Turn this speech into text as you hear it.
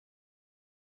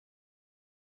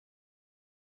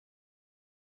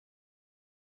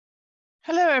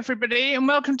Hello, everybody, and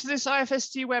welcome to this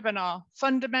IFST webinar,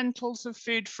 Fundamentals of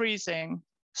Food Freezing,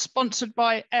 sponsored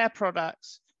by Air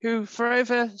Products, who for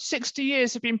over 60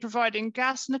 years have been providing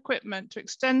gas and equipment to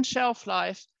extend shelf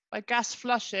life by gas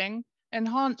flushing,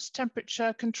 enhanced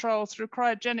temperature control through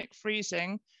cryogenic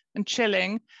freezing and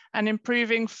chilling, and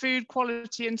improving food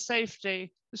quality and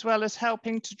safety, as well as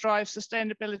helping to drive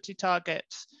sustainability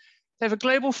targets. They have a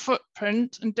global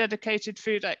footprint and dedicated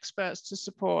food experts to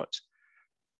support.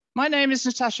 My name is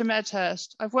Natasha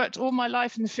Medhurst. I've worked all my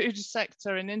life in the food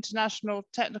sector in international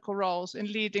technical roles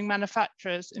in leading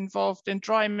manufacturers involved in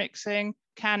dry mixing,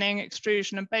 canning,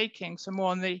 extrusion, and baking, so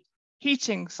more on the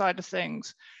heating side of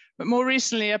things. But more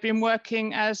recently, I've been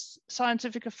working as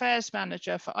Scientific Affairs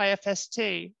Manager for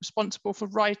IFST, responsible for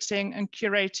writing and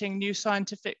curating new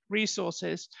scientific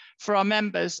resources for our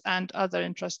members and other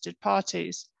interested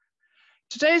parties.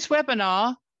 Today's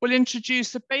webinar will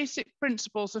introduce the basic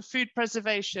principles of food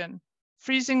preservation,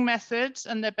 freezing methods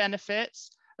and their benefits,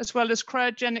 as well as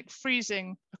cryogenic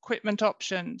freezing equipment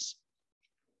options.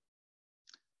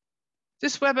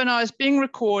 This webinar is being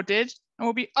recorded and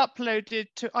will be uploaded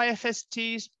to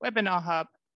IFST's Webinar Hub.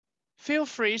 Feel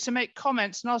free to make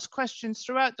comments and ask questions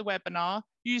throughout the webinar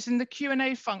using the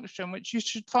Q&A function, which you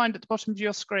should find at the bottom of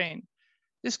your screen.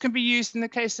 This can be used in the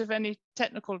case of any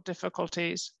technical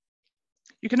difficulties.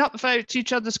 You can upvote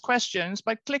each other's questions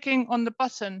by clicking on the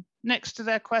button next to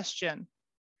their question.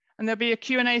 And there'll be a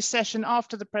Q&A session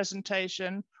after the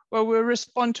presentation where we'll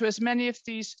respond to as many of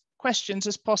these questions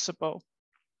as possible.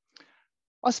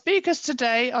 Our speakers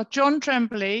today are John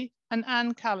Tremblay and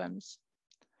Anne Callums.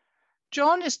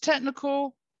 John is a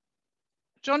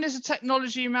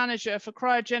technology manager for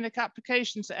cryogenic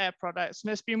applications at Air Products and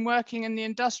has been working in the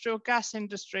industrial gas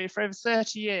industry for over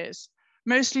 30 years.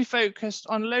 Mostly focused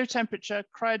on low temperature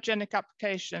cryogenic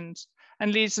applications,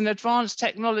 and leads an advanced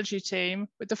technology team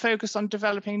with the focus on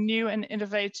developing new and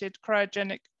innovative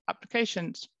cryogenic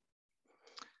applications.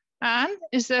 Anne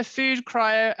is their food,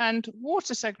 cryo and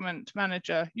water segment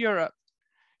manager, Europe.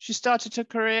 She started her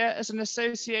career as an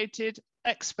associated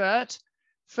expert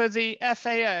for the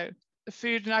FAO, the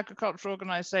Food and Agriculture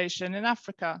Organization in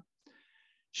Africa.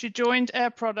 She joined Air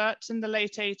Products in the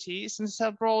late 80s and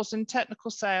held roles in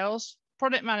technical sales,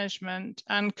 product management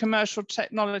and commercial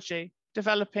technology,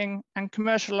 developing and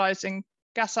commercializing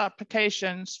gas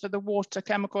applications for the water,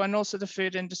 chemical, and also the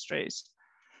food industries.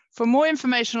 For more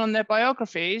information on their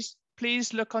biographies,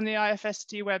 please look on the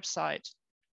IFST website.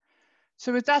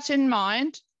 So with that in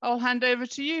mind, I'll hand over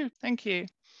to you. Thank you.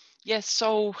 Yes,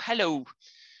 so hello.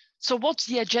 So what's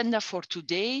the agenda for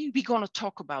today? We're going to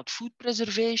talk about food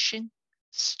preservation,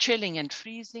 chilling and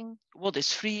freezing, what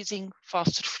is freezing,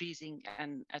 faster freezing,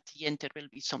 and at the end there will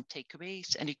be some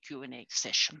takeaways and a Q&A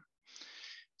session.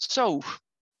 So,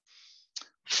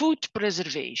 food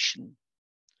preservation.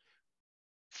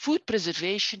 Food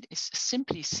preservation is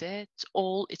simply said,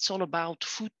 it's all about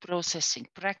food processing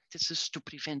practices to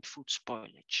prevent food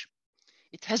spoilage.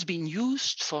 It has been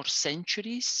used for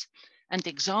centuries, and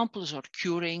examples are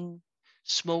curing,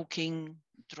 smoking,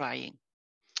 drying.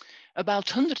 About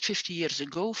 150 years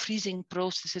ago, freezing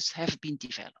processes have been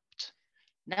developed.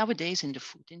 Nowadays in the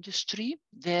food industry,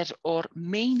 there are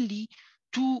mainly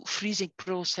two freezing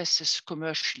processes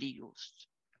commercially used: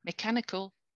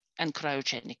 mechanical and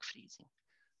cryogenic freezing.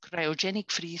 Cryogenic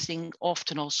freezing,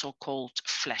 often also called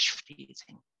flash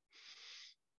freezing.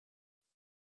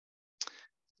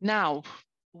 Now,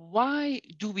 why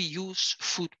do we use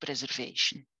food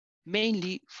preservation?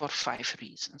 Mainly for 5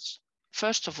 reasons.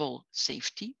 First of all,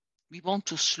 safety. We want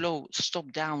to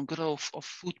stop down growth of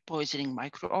food poisoning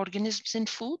microorganisms in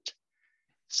food.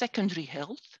 Secondary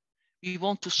health. We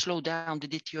want to slow down the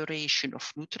deterioration of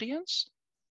nutrients.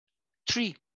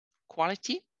 3,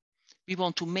 quality. We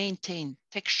want to maintain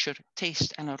texture,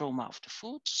 taste, and aroma of the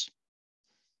foods.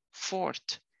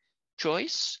 4th,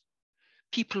 choice.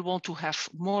 People want to have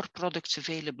more products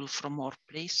available from more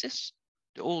places,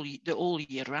 the whole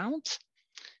year round.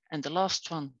 And the last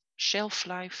one, shelf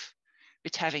life.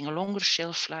 With having a longer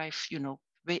shelf life,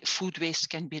 food waste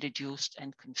can be reduced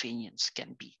and convenience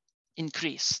can be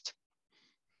increased.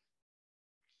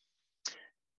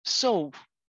 So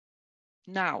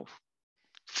now,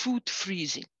 food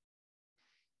freezing.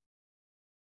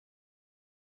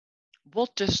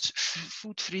 What does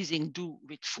food freezing do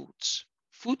with foods?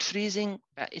 Food freezing,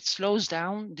 it slows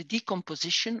down the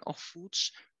decomposition of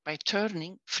foods by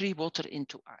turning free water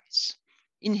into ice,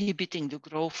 inhibiting the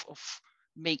growth of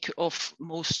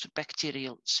most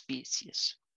bacterial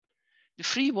species. The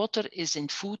free water is in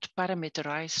food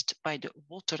parameterized by the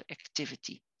water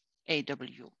activity,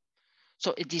 AW.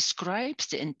 So it describes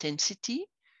the intensity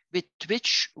with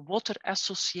which water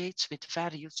associates with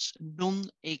various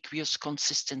non-aqueous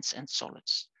consistents and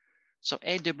solids. So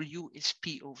AW is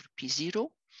P over P0,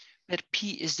 where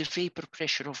P is the vapor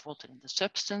pressure of water in the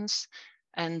substance,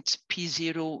 and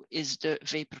P0 is the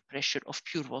vapor pressure of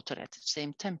pure water at the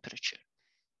same temperature.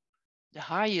 The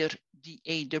higher the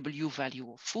AW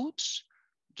value of foods,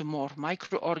 the more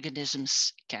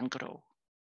microorganisms can grow.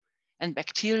 And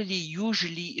bacteria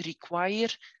usually require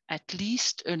at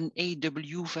least an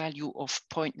AW value of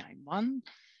 0.91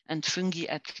 and fungi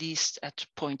at least at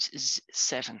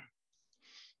 0.7.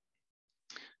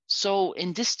 So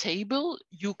in this table,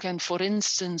 you can, for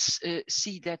instance,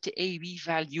 see that the AV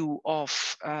value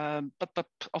of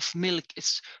milk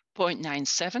is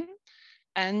 0.97,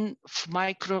 and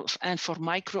for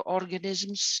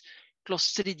microorganisms,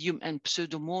 Clostridium and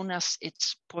Pseudomonas,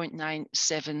 it's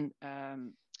 0.97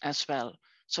 as well.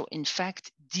 So in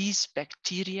fact, these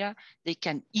bacteria, they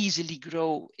can easily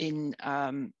grow in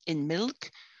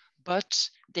milk, but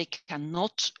they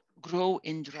cannot grow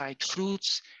in dried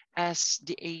fruits, as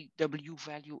the AW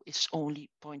value is only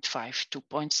 0.5 to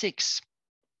 0.6.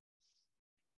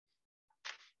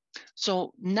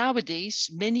 So nowadays,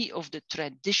 many of the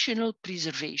traditional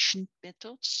preservation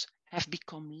methods have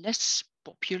become less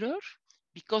popular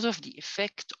because of the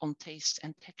effect on taste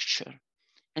and texture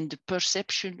and the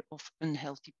perception of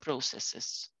unhealthy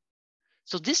processes.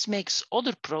 So this makes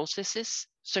other processes,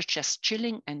 such as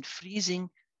chilling and freezing,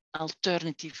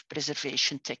 alternative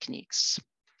preservation techniques.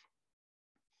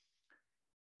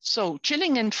 So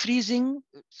chilling and freezing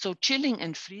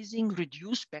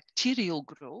reduce bacterial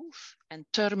growth and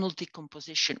thermal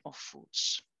decomposition of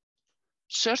foods.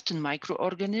 Certain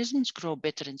microorganisms grow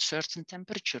better in certain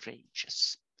temperature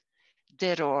ranges.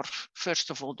 There are,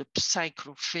 first of all, the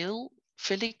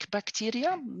psychrophilic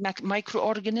bacteria,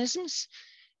 microorganisms.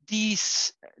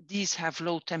 These have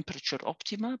low temperature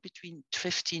optima between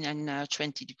 15 and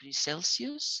 20 degrees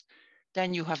Celsius.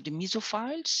 Then you have the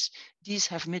mesophiles. These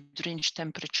have mid-range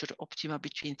temperature optima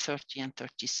between 30 and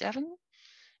 37.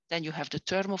 Then you have the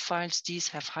thermophiles. These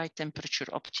have high temperature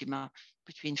optima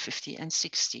between 50 and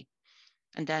 60.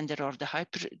 And then there are the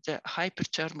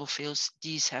hyperthermophils.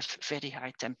 These have very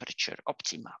high temperature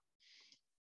optima.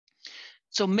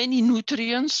 So many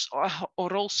nutrients are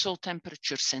also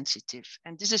temperature sensitive.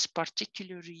 And this is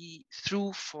particularly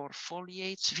true for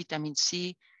foliates, vitamin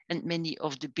C, and many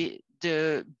of the B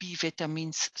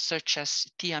vitamins, such as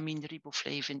thiamine,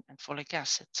 riboflavin, and folic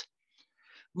acid.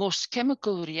 Most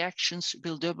chemical reactions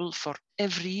will double for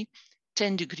every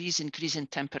 10 degrees increase in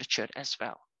temperature as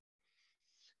well.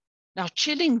 Now,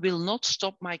 chilling will not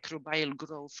stop microbial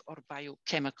growth or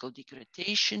biochemical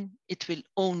degradation. It will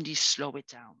only slow it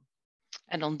down.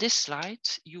 And on this slide,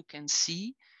 you can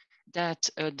see that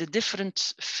the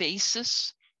different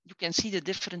phases,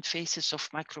 of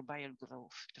microbial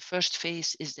growth. The first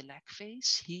phase is the lag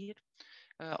phase here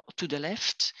to the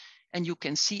left. And you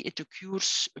can see it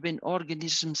occurs when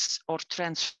organisms are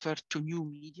transferred to new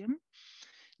medium.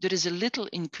 There is a little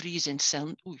increase in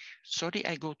cell. Sorry,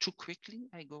 I go too quickly.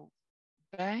 I go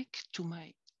back to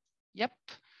my,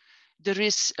 There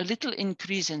is a little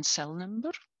increase in cell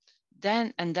number.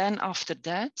 Then after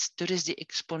that, there is the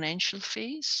exponential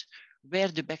phase where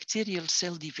the bacterial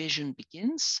cell division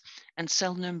begins and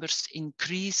cell numbers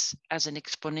increase as an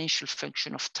exponential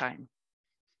function of time.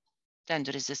 Then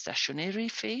there is the stationary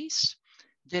phase.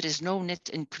 There is no net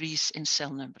increase in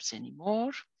cell numbers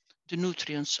anymore. The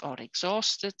nutrients are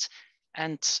exhausted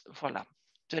and voila,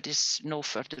 there is no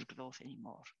further growth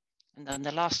anymore. And then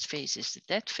the last phase is the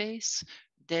dead phase.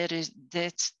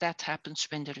 That happens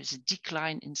when there is a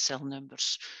decline in cell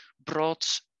numbers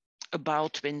brought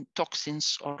about when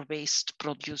toxins or waste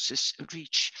products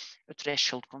reach a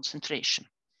threshold concentration.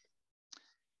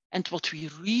 And what we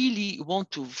really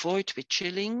want to avoid with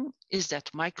chilling is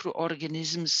that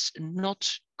microorganisms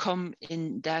not come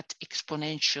in that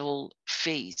exponential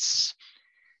phase.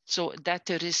 So that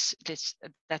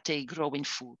that they grow in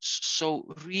foods. So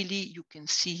really you can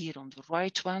see here on the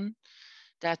right one,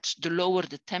 that the lower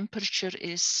the temperature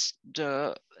is,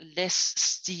 the less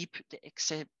steep the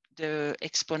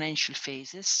exponential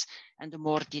phase is, and the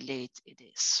more delayed it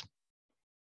is.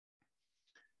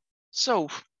 So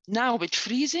now with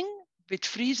freezing,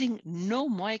 no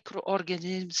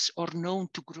microorganisms are known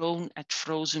to grow at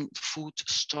frozen food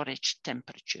storage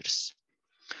temperatures.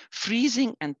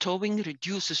 Freezing and thawing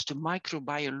reduces the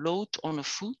microbial load on a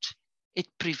food. It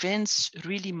prevents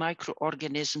really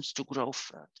microorganisms to grow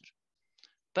further.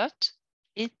 But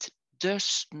it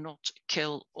does not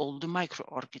kill all the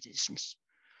microorganisms.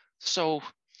 So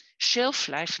shelf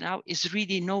life now is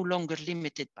really no longer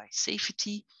limited by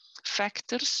safety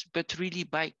factors, but really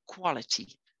by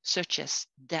quality. such as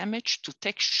damage to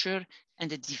texture and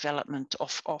the development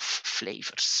of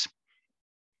flavors.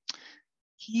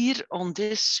 Here on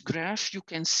this graph, you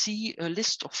can see a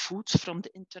list of foods from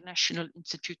the International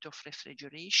Institute of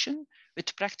Refrigeration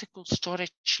with practical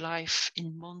storage life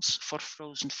in months for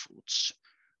frozen foods.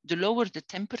 The lower the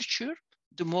temperature,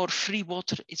 the more free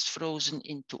water is frozen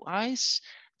into ice,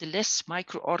 the less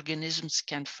microorganisms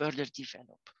can further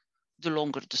develop, the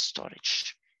longer the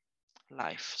storage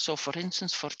life. So for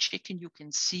instance, for chicken, you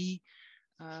can see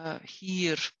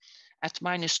here at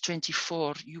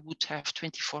 -24, you would have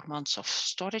 24 months of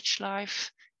storage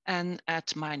life, and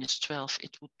at -12,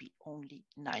 it would be only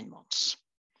 9 months.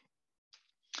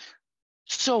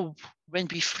 So when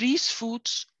we freeze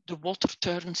foods, the water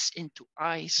turns into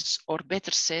ice, or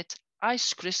better said,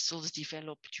 ice crystals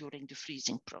develop during the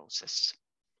freezing process.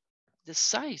 The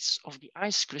size of the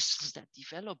ice crystals that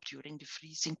develop during the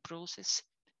freezing process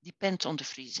depend on the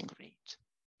freezing rate.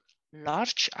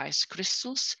 Large ice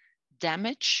crystals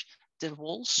damage the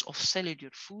walls of cellular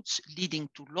foods, leading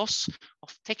to loss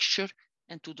of texture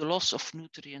and to the loss of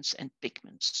nutrients and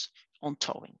pigments on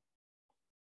thawing.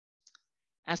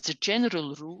 As a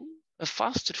general rule, a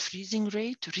faster freezing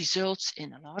rate results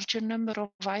in a larger number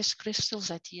of ice crystals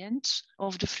at the end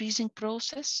of the freezing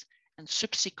process, and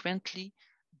subsequently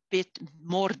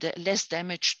less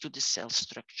damage to the cell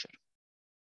structure.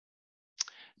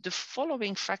 The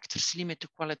following factors limit the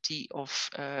quality of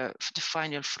the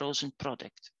final frozen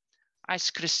product: ice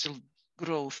crystal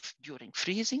growth during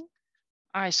freezing,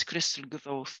 ice crystal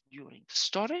growth during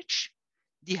storage,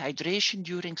 dehydration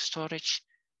during storage,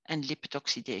 and lipid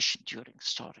oxidation during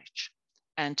storage,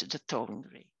 and the thawing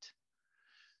rate.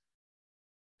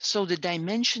 So the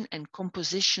dimension and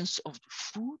compositions of the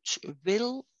food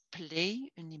will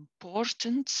play an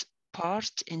important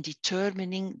part in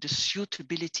determining the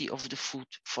suitability of the food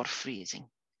for freezing.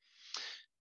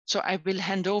 So I will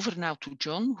hand over now to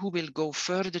John, who will go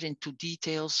further into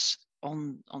details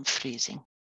on freezing.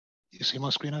 You see my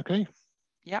screen okay?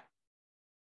 Yeah.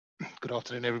 Good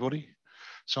afternoon, everybody.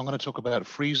 So I'm going to talk about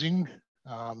freezing,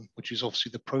 which is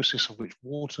obviously the process of which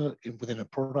water within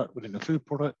a food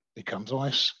product, becomes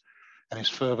ice and is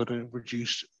further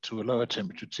reduced to a lower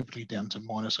temperature, typically down to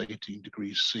 -18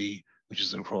 degrees C, which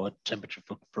is the required temperature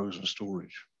for frozen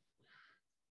storage.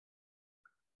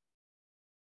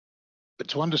 But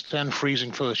to understand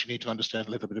freezing first, you need to understand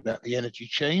a little bit about the energy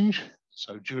change.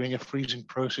 So during a freezing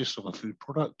process of a food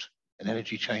product, an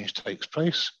energy change takes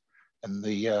place, and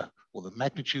the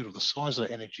magnitude or the size of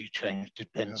the energy change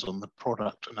depends on the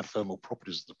product and the thermal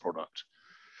properties of the product.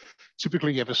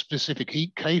 Typically, you have a specific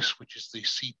heat case, which is the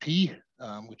CP,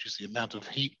 which is the amount of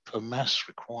heat per mass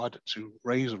required to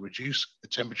raise or reduce the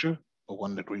temperature by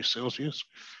 1 degree Celsius.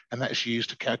 And that's used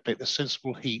to calculate the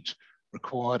sensible heat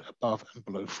required above and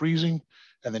below freezing.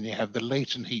 And then you have the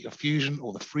latent heat of fusion,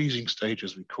 or the freezing stage,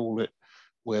 as we call it,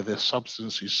 where the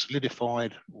substance is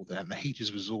solidified, or then the heat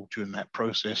is resolved during that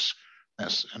process.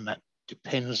 And that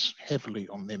depends heavily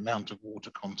on the amount of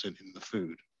water content in the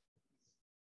food.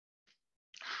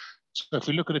 So if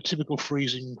we look at a typical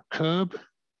freezing curve,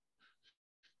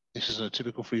 this is a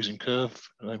typical freezing curve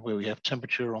where we have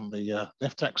temperature on the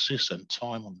left axis and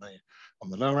time on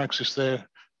the lower axis there.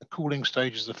 The cooling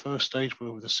stage is the first stage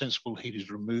where the sensible heat is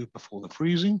removed before the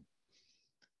freezing.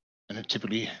 And it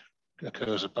typically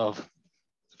occurs above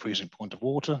the freezing point of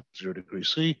water, 0 degrees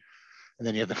C. And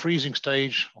then you have the freezing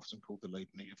stage, often called the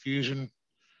latent heat of fusion.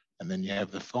 And then you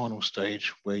have the final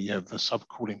stage where you have the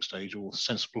subcooling stage, or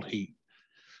sensible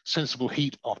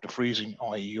heat after freezing,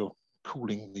 i.e. you're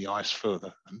cooling the ice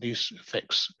further. And these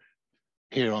effects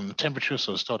here on the temperature,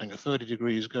 so starting at 30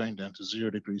 degrees, going down to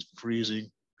 0 degrees for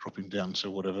freezing, dropping down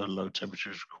to whatever low temperature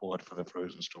is required for the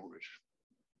frozen storage.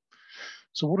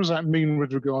 So what does that mean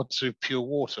with regard to pure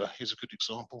water? Here's a good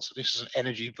example. So this is an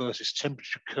energy versus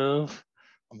temperature curve.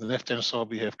 On the left-hand side,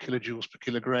 we have kilojoules per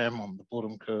kilogram. On the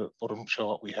bottom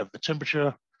chart, we have the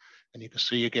temperature. And you can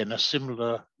see, again, a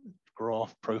similar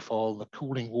graph profile. The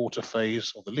cooling water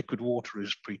phase, or the liquid water,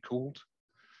 is pre-cooled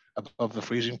above the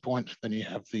freezing point. Then you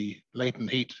have the latent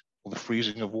heat, or the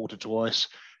freezing of water to ice.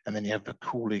 And then you have the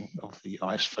cooling of the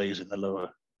ice phase in the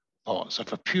lower part. So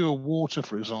for pure water,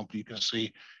 for example, you can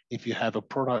see if you have a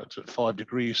product at 5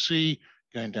 degrees C,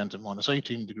 going down to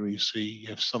 -18 degrees C, you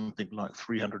have something like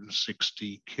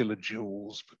 360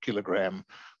 kilojoules per kilogram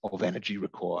of energy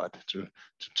required to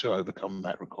overcome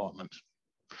that requirement.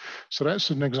 So that's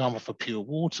an example for pure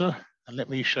water. And let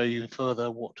me show you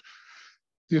further what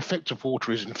the effect of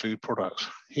water is in food products.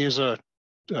 Here's a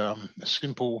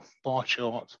simple bar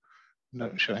chart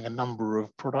showing a number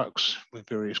of products with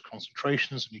various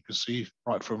concentrations. And you can see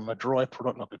right from a dry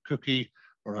product like a cookie,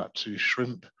 or up to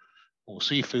shrimp or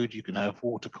seafood, you can have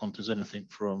water contents anything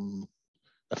from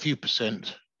a few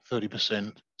percent,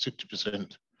 30%,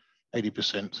 60%,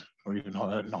 80%, or even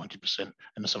higher, 90%,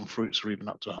 and some fruits are even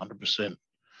up to 100%.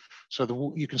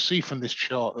 So you can see from this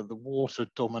chart that the water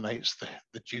dominates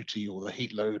the duty or the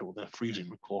heat load or the freezing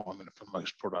requirement for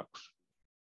most products.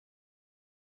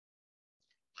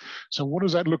 So what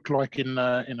does that look like in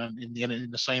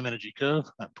the same energy curve?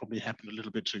 That probably happened a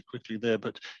little bit too quickly there,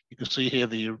 but you can see here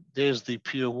there's the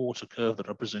pure water curve that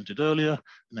I presented earlier,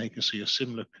 and now you can see a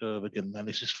similar curve again. Now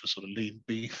this is for sort of lean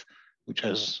beef, which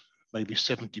has maybe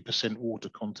 70% water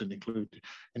content included,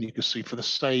 and you can see for the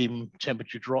same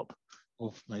temperature drop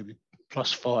of maybe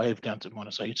 +5 down to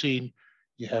 -18,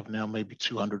 you have now maybe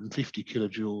 250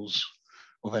 kilojoules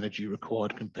of energy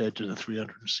required compared to the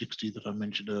 360 that I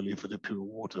mentioned earlier for the pure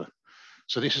water.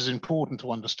 So this is important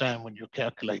to understand when you're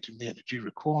calculating the energy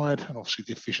required and obviously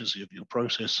the efficiency of your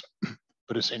process.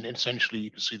 But essentially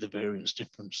you can see the variance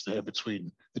difference there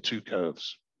between the two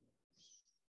curves.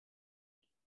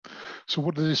 So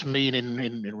what does this mean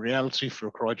in reality for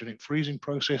a cryogenic freezing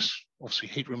process? Obviously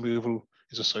heat removal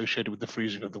is associated with the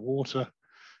freezing of the water.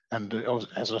 And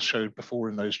as I showed before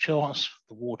in those charts,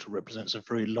 the water represents a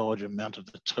very large amount of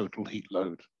the total heat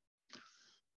load.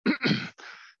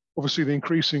 Obviously, the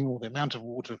increasing or the amount of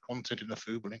water content in the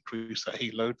food will increase that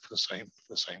heat load for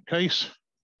the same case.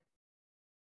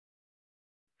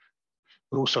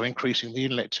 But also increasing the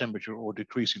inlet temperature or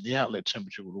decreasing the outlet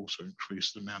temperature will also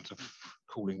increase the amount of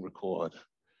cooling required.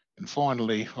 And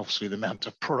finally, obviously, the amount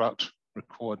of product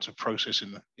required to process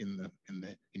in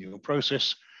your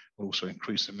process will also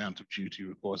increase the amount of duty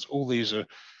required. So all these are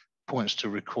points to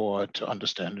require to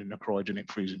understand in a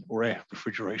cryogenic freezing or air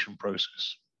refrigeration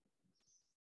process.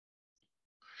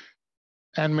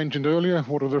 Anne mentioned earlier,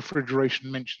 what are the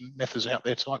refrigeration methods out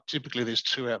there? Typically, there's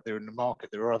two out there in the market.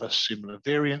 There are other similar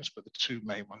variants, but the two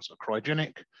main ones are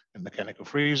cryogenic and mechanical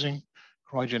freezing.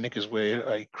 Cryogenic is where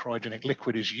a cryogenic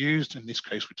liquid is used. In this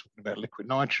case, we're talking about liquid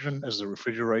nitrogen as the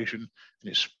refrigeration,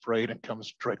 and it's sprayed and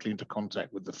comes directly into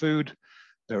contact with the food.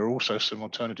 There are also some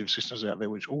alternative systems out there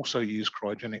which also use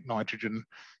cryogenic nitrogen,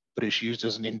 but it's used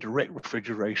as an indirect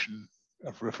refrigeration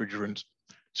of refrigerant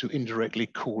to indirectly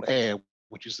cool air,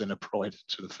 which is then applied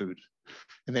to the food.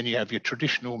 And then you have your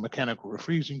traditional mechanical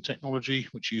refreezing technology,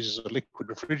 which uses a liquid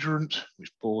refrigerant,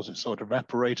 which boils inside an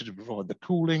evaporator to provide the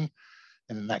cooling.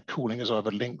 And then that cooling is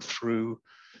either linked through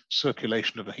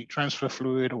circulation of a heat transfer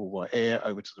fluid or by air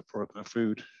over to the product of the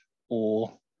food,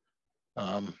 or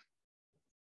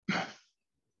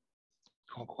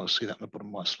can't quite see that at the bottom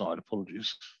of my slide,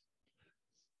 apologies.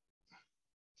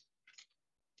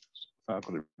 I've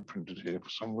got it printed here for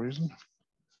some reason.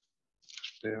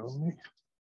 Just bear with me.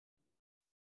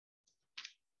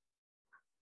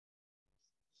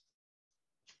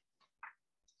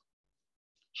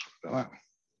 Sorry about that.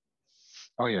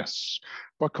 Oh yes,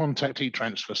 by contact heat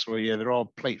transfer. So yeah, there are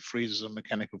plate freezers and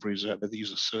mechanical freezers out there that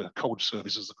use a cold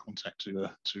surface as the contact to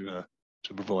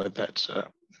provide that,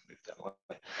 to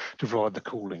provide the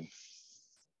cooling.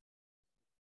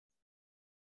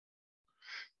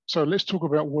 So let's talk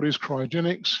about what is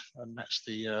cryogenics, and that's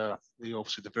the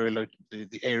obviously the very low,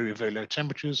 the area of very low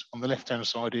temperatures. On the left-hand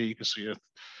side here, you can see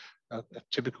a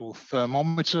typical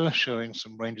thermometer showing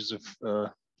some ranges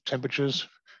of temperatures.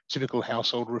 Typical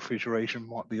household refrigeration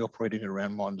might be operating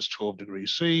around -12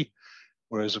 degrees C,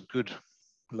 whereas a good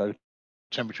low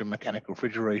temperature mechanical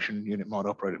refrigeration unit might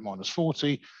operate at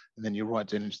 -40. And then you're right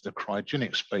then into the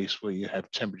cryogenic space where you have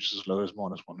temperatures as low as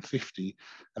 -150.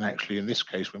 And actually in this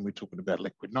case, when we're talking about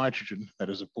liquid nitrogen, that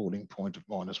is a boiling point of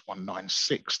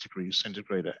 -196 degrees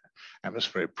centigrade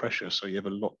atmospheric pressure. So you have a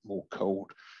lot more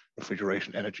cold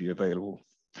refrigeration energy available.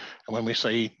 And when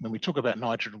we talk about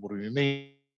nitrogen, what do we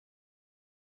mean?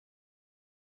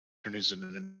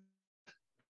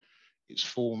 It's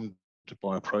formed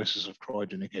by a process of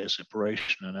cryogenic air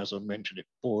separation, and as I mentioned, it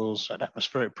boils at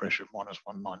atmospheric pressure of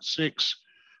 -196,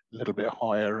 a little bit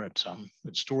higher at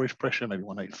storage pressure, maybe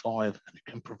 185, and it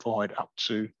can provide up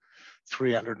to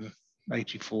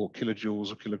 384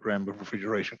 kilojoules a kilogram of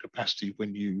refrigeration capacity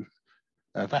when you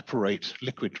evaporate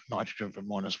liquid nitrogen from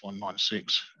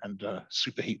 -196 and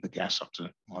superheat the gas up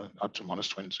to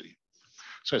 -20.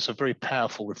 So it's a very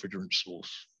powerful refrigerant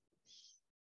source.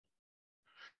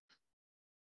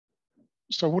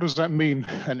 So what does that mean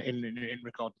in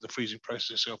regard to the freezing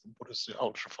process itself, and what does the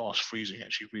ultra-fast freezing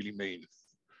actually really mean?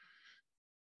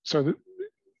 So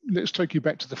let's take you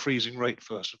back to the freezing rate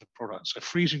first of the product. So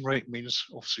freezing rate means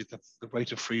obviously the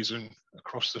rate of freezing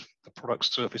across the product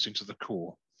surface into the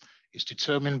core. It's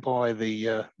determined by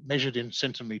the measured in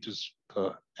centimeters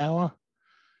per hour,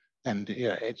 And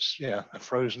yeah, a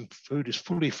frozen food is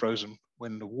fully frozen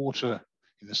when the water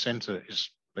in the center is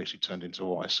basically turned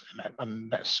into ice.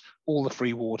 And that's all the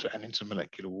free water and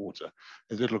intermolecular water.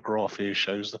 The little graph here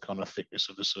shows the kind of thickness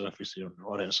of the surface here on the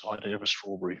right-hand side here of a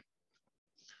strawberry.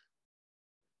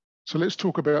 So let's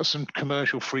talk about some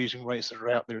commercial freezing rates that are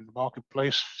out there in the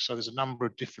marketplace. So there's a number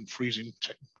of different freezing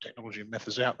technology and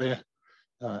methods out there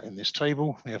in this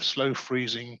table. We have slow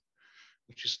freezing,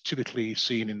 which is typically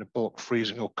seen in the bulk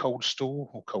freezing or cold store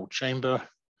or cold chamber.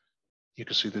 You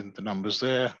can see the numbers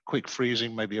there. Quick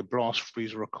freezing, maybe a blast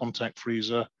freezer or a contact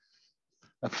freezer.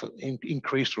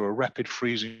 Increased or a rapid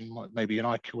freezing, maybe an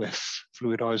IQF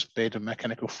fluidized bed, a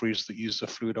mechanical freezer that uses a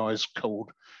fluidized cold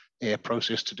air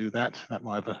process to do that. That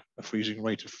might have a freezing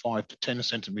rate of 5 to 10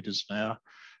 centimeters an hour.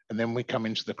 And then we come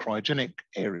into the cryogenic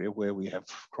area where we have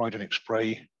cryogenic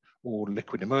spray or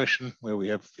liquid immersion, where we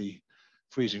have the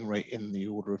freezing rate in the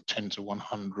order of 10 to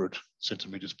 100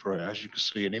 centimeters per hour. As you can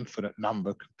see, an infinite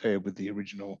number compared with the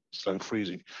original slow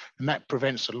freezing. And that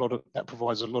provides a lot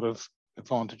of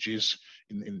advantages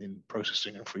in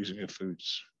processing and freezing of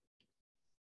foods.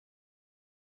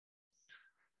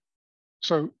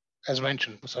 So, as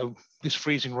mentioned, so this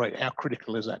freezing rate, how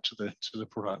critical is that to the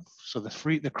product? So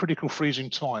the critical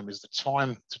freezing time is the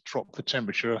time to drop the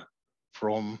temperature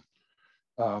from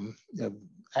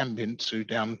ambient to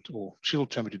down, or chilled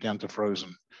temperature down to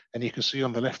frozen. And you can see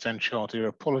on the left-hand chart here,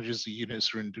 apologies, the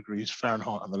units are in degrees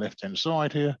Fahrenheit on the left-hand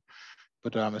side here.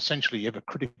 But essentially, you have a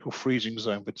critical freezing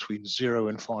zone between 0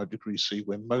 and 5 degrees C,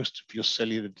 where most of your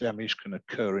cellular damage can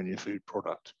occur in your food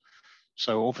product.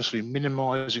 So obviously,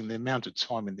 minimizing the amount of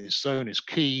time in this zone is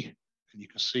key. And you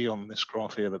can see on this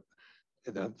graph here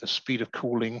that the speed of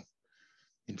cooling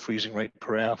in freezing rate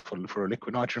per hour for a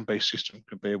liquid nitrogen-based system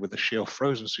compared with a shell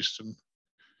frozen system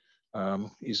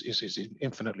is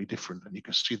infinitely different. And you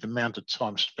can see the amount of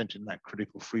time spent in that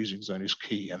critical freezing zone is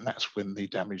key, and that's when the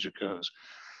damage occurs.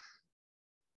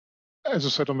 As I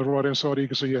said, on the right-hand side, you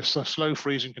can see, yes, slow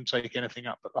freezing can take anything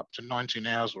up to 19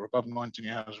 hours or above 19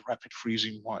 hours. Rapid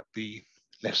freezing might be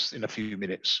less in a few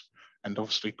minutes. And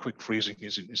obviously, quick freezing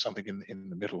is something in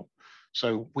the middle.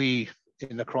 So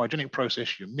in the cryogenic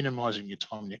process, you're minimizing your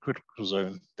time in your critical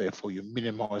zone. Therefore, you're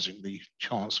minimizing the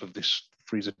chance of this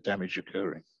freezer damage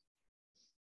occurring.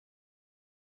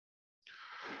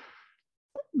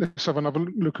 Let's have another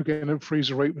look again at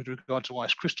freezer rate with regard to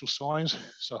ice crystal size.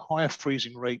 So higher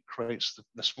freezing rate creates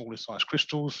the smallest ice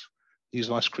crystals. These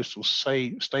ice crystals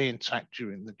stay intact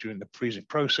during the freezing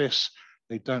process.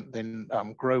 They don't then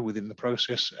grow within the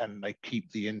process, and they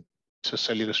keep the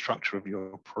intercellular structure of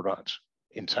your product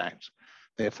intact.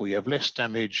 Therefore, you have less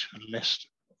damage and less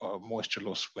moisture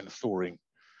loss when thawing.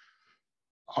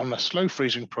 On a slow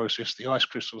freezing process, the ice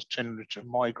crystals tend to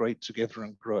migrate together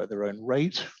and grow at their own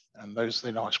rate, and those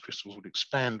then ice crystals would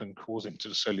expand and cause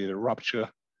intercellular rupture,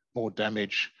 more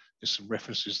damage. There's some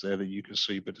references there that you can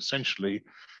see, but essentially,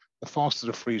 the faster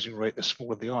the freezing rate, the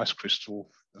smaller the ice crystal,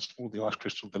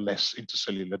 the less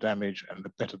intercellular damage, and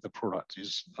the better the product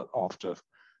is after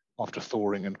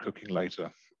thawing and cooking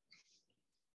later.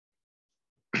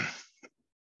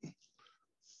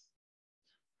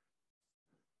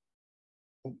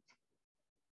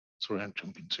 Sorry, I'm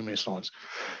jumping too many slides.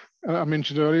 I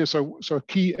mentioned earlier, so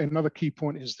another key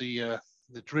point is the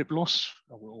drip loss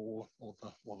or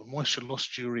the moisture loss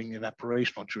during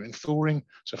evaporation or during thawing.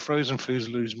 So frozen foods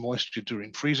lose moisture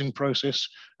during freezing process,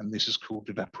 and this is called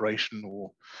evaporation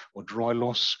or dry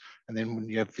loss. And then when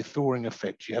you have the thawing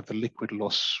effect, you have the liquid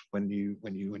loss when you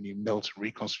melt and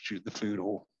reconstitute the food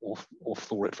or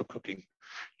thaw it for cooking.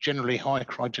 Generally, high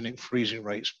cryogenic freezing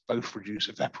rates both reduce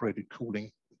evaporated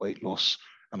cooling, weight loss,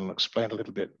 and I'll explain a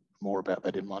little bit more about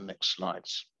that in my next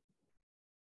slides.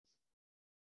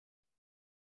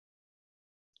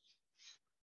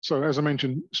 So as I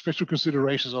mentioned, special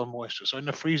considerations are moisture. So in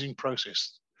the freezing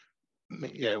process,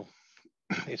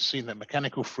 it's seen that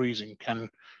mechanical freezing can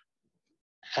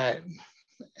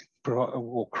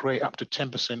or create up to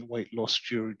 10% weight loss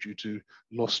due to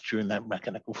loss during that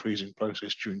mechanical freezing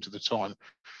process during to the time.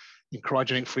 In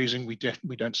cryogenic freezing, we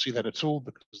don't see that at all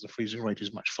because the freezing rate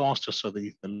is much faster, so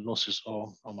the losses are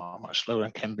much slower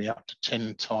and can be up to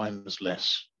 10 times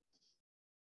less.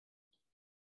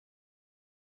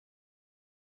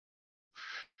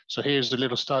 So here's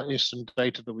some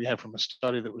data that we have from a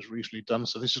study that was recently done.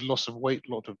 So this is loss of weight,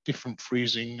 a lot of different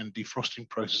freezing and defrosting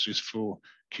processes for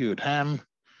cured ham.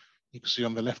 You can see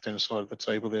on the left-hand side of the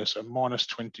table there, so minus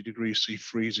 20 degrees C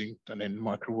freezing and then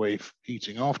microwave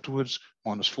heating afterwards,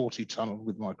 minus 40 tunnel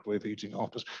with microwave heating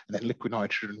afterwards, and then liquid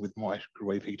nitrogen with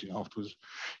microwave heating afterwards.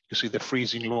 You can see the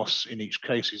freezing loss in each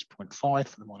case is 0.5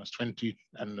 for the minus 20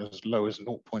 and as low as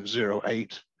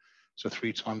 0.08 so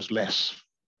 3 times less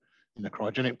in the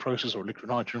cryogenic process or liquid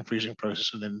nitrogen freezing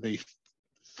process, and then the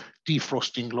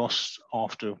defrosting loss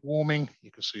after warming,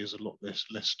 you can see is a lot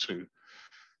less too.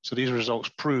 So these results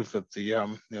prove that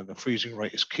the the freezing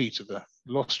rate is key to the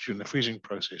loss during the freezing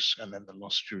process and then the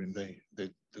loss during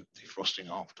the defrosting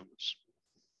afterwards.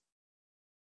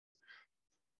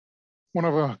 One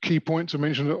of our key points I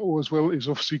mentioned as well is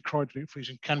obviously cryogenic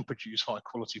freezing can produce high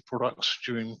quality products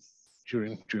during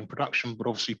production, but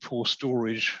obviously poor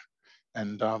storage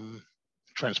and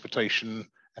transportation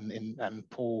and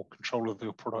poor control of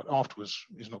the product afterwards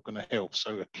is not going to help.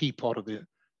 So a key part of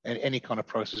any kind of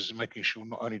process is making sure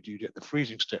not only do you get the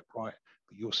freezing step right,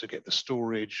 but you also get the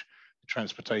storage, the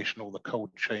transportation, or the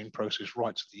cold chain process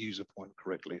right to the user point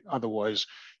correctly. Otherwise,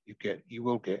 you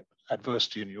will get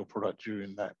adversity in your product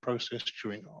during that process,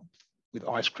 with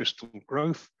ice crystal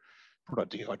growth,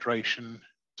 product dehydration,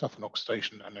 toughen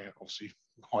oxidation, and then obviously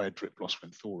higher drip loss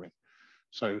when thawing.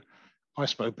 So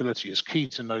ice mobility is key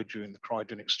to know during the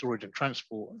cryogenic storage and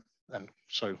transport. And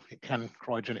so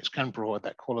cryogenics can provide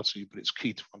that quality, but it's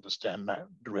key to understand that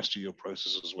the rest of your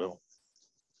process as well.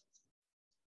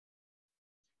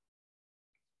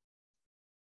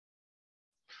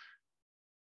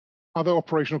 Other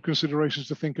operational considerations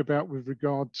to think about with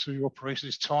regard to operation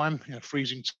is time,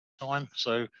 freezing time.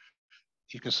 So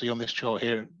you can see on this chart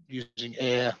here, using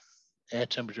air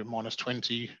temperature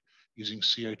 -20, using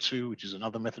CO2, which is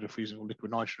another method of freezing, or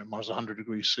liquid nitrogen at -100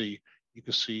 degrees C. You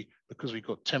can see, because we've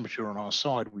got temperature on our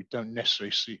side, we don't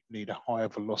necessarily need a higher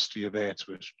velocity of air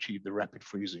to achieve the rapid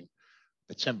freezing.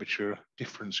 The temperature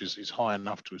difference is high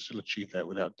enough to still achieve that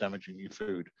without damaging your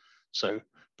food. So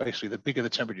basically, the bigger the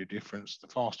temperature difference, the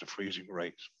faster freezing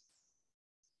rate.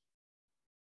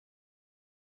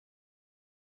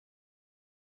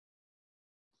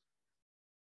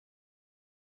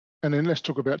 And then let's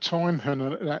talk about time, and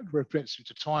that represents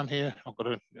into time here. I've got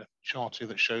a chart here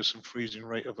that shows some freezing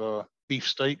rate of a beef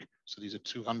steak. So these are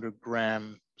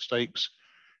 200-gram steaks,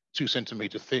 2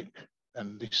 centimeter thick,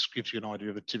 and this gives you an idea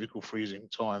of the typical freezing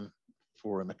time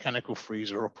for a mechanical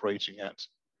freezer operating at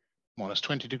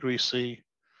 -20 degrees C,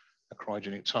 a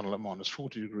cryogenic tunnel at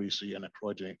 -40 degrees C, and a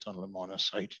cryogenic tunnel at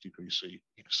 -80 degrees C.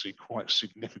 You can see quite a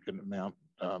significant amount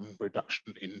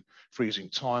reduction in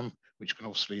freezing time, which can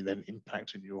obviously then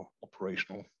impact in your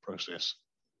operational process.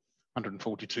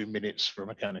 142 minutes for a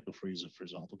mechanical freezer, for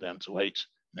example, down to 8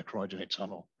 in a cryogenic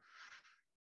tunnel.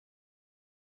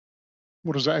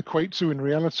 What does that equate to in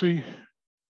reality?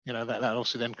 That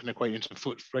obviously then can equate into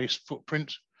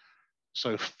footprint.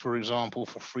 So, for example,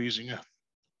 for freezing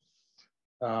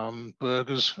beef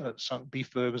burgers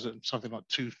at something like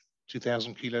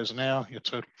 2,000 kilos an hour, your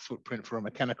total footprint for a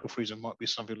mechanical freezer might be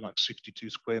something like 62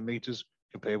 square meters,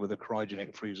 compared with a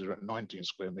cryogenic freezer at 19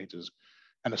 square meters.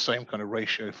 And the same kind of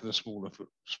ratio for the smaller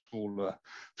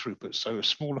throughput. So a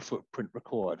smaller footprint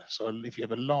required. So if you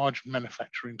have a large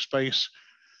manufacturing space,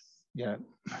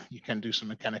 you can do some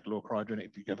mechanical or cryogenic.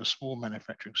 If you have a small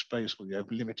manufacturing space or you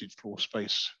have limited floor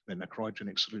space, then a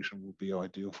cryogenic solution will be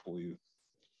ideal for you.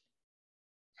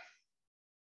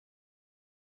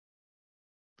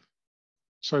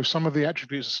 So some of the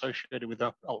attributes associated with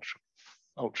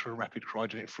ultra rapid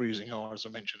cryogenic freezing are, as I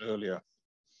mentioned earlier,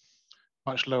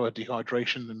 much lower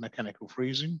dehydration than mechanical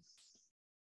freezing.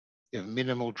 You have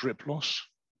minimal drip loss,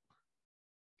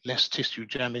 less tissue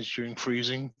damage during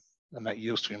freezing, and that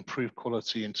yields to improved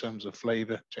quality in terms of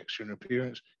flavor, texture, and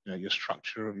appearance. Your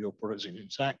structure of your product is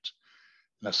intact.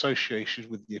 And associated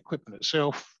with the equipment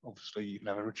itself, obviously you can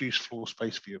have a reduced floor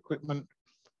space for your equipment,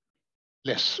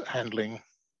 less handling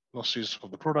losses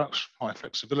of the products, high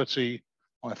flexibility,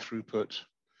 high throughput,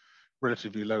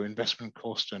 relatively low investment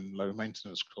cost and low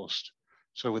maintenance cost.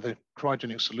 So with a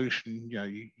cryogenic solution,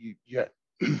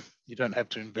 you don't have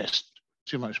to invest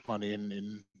too much money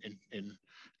in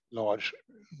large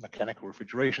mechanical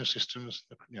refrigeration systems.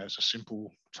 It's a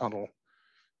simple tunnel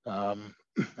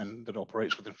and that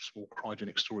operates with a small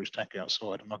cryogenic storage tank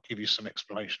outside. And I'll give you some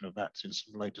explanation of that in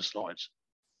some later slides.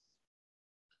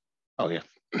 Oh yeah,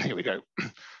 here we go.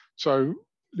 So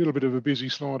a little bit of a busy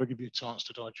slide. I'll give you a chance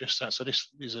to digest that. So this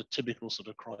is a typical sort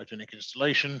of cryogenic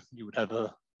installation. You would have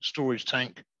a storage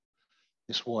tank,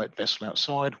 this white vessel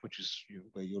outside, which is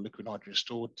where your liquid nitrogen is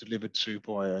stored, delivered to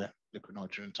by a liquid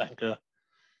nitrogen tanker,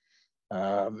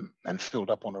 and filled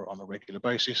up on a regular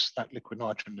basis. That liquid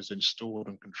nitrogen is then stored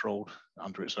and controlled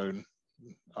under its own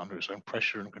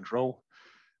pressure and control.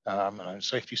 And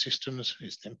safety systems.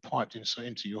 Is then piped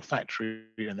into your factory,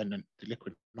 and then the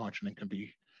liquid nitrogen can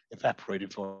be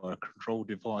evaporated via a control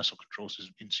device or control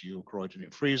system into your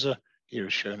cryogenic freezer, here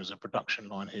is shown as a production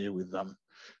line here with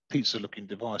pizza-looking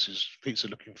devices,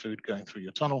 pizza-looking food going through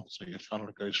your tunnel. So your tunnel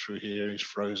that goes through here is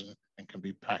frozen and can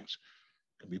be packed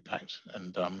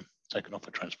and taken off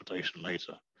for transportation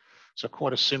later. So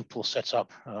quite a simple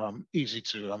setup, easy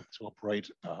to operate.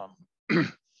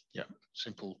 Yeah,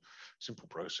 simple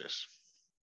process.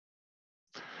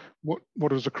 What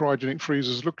does the cryogenic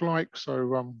freezers look like?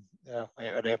 So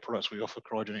at Air Products, we offer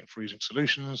cryogenic freezing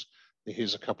solutions.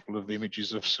 Here's a couple of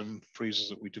images of some freezers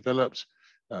that we developed.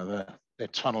 They're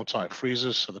tunnel type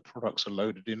freezers, so the products are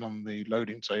loaded in on the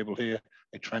loading table here.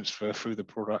 They transfer through the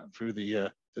product, through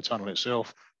the tunnel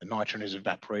itself. The nitrogen is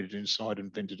evaporated inside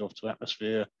and vented off to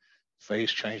atmosphere.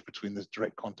 Phase change between the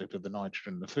direct contact of the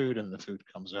nitrogen and the food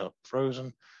comes out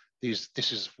frozen. This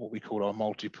is what we call our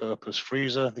multi-purpose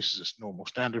freezer. This is a normal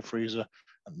standard freezer,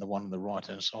 and the one on the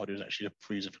right-hand side is actually a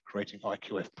freezer for creating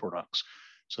IQF products.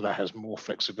 So that has more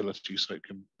flexibility, so it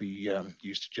can be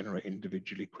used to generate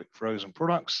individually quick frozen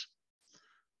products.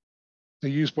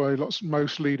 They're used by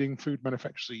most leading food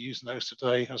manufacturers are using those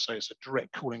today. I say it's a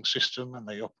direct cooling system, and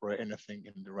they operate anything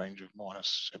in the range of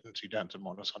 -70 down to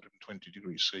 -120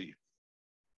 degrees C.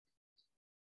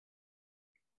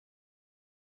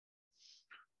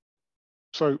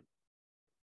 So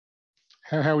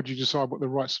how would you decide what the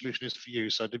right solution is for you?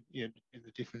 So in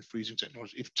the different freezing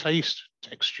technologies, if taste,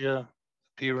 texture,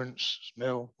 appearance,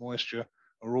 smell, moisture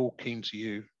are all keen to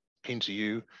you,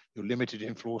 you're limited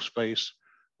in floor space,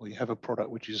 or you have a product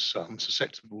which is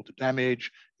susceptible to damage,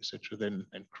 etc., then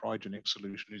cryogenic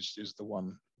solution is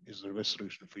the best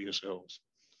solution for yourselves.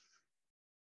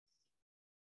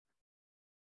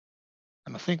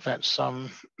 And I think that's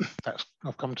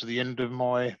I've come to the end of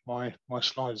my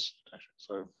slides.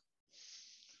 So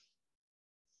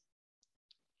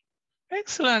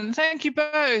excellent. Thank you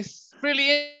both.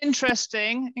 Really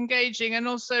interesting, engaging, and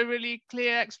also really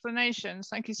clear explanations.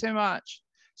 Thank you so much.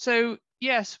 So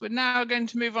yes, we're now going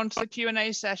to move on to the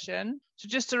Q&A session. So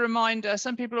just a reminder,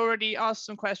 some people already asked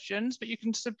some questions, but you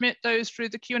can submit those through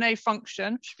the Q&A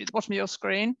function, which should be at the bottom of your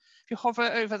screen. If you hover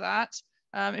over that,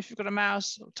 if you've got a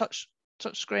mouse or touch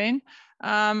screen,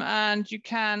 and you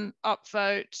can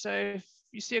upvote. So if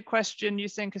you see a question you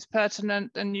think is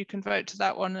pertinent, then you can vote to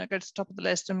that one and it goes to the top of the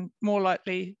list and more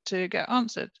likely to get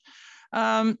answered.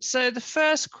 So the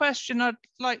first question I'd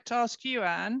like to ask you,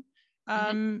 Anne,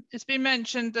 it's been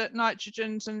mentioned that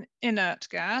nitrogen's an inert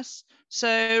gas.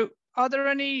 So are there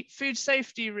any food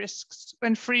safety risks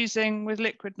when freezing with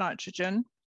liquid nitrogen?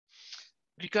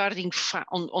 Regarding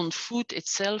on food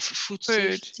itself, food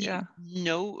safety, yeah.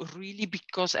 No, really,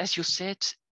 because as you said,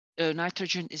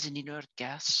 nitrogen is an inert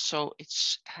gas, so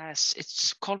it's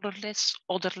colorless,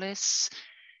 odorless.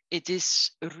 It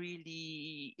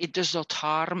does not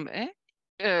harm,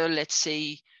 let's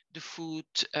say, the food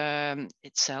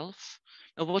itself.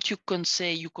 Now, what you can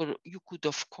say, you could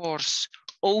of course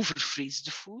overfreeze the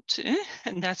food,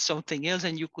 and that's something else,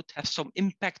 and you could have some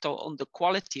impact on the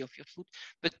quality of your food.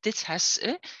 But this has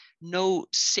no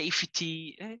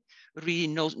safety, really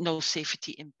no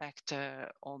safety impact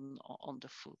on the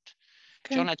food.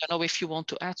 Okay. John, I don't know if you want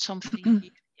to add something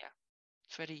here. Yeah,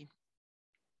 very.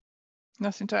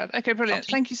 Nothing to add. Okay, brilliant.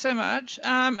 Thank you so much.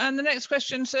 And the next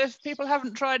question, so if people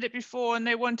haven't tried it before and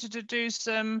they wanted to do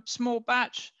some small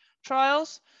batch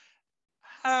trials,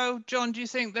 how, John, do you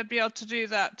think they'd be able to do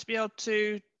that, to be able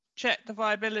to check the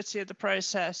viability of the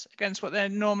process against what they're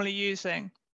normally using?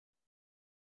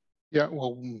 Yeah,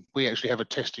 well, we actually have a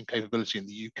testing capability in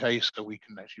the UK, so we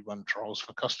can actually run trials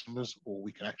for customers, or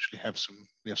we can actually have some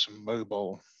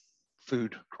mobile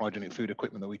cryogenic food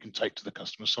equipment that we can take to the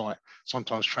customer site.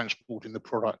 Sometimes transporting the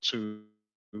product to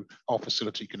our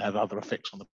facility can have other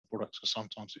effects on the product, so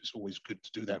sometimes it's always good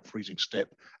to do that freezing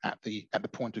step at the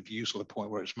point of use or the point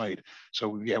where it's made.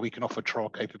 So yeah, we can offer trial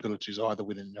capabilities either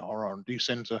within our R&D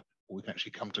center, or we can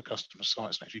actually come to customer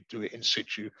sites and actually do it in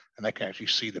situ, and they can actually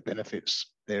see the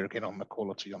benefits there again on the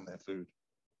quality on their food.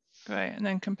 Great, and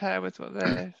then compare with what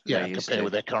they're compare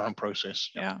with their current process.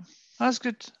 Yeah, that's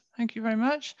good. Thank you very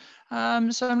much. So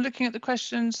I'm looking at the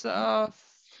questions that are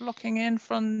flocking in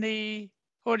from the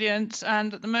audience,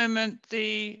 and at the moment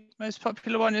the most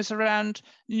popular one is around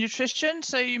nutrition.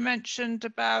 So you mentioned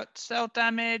about cell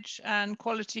damage and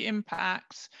quality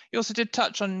impacts. You also did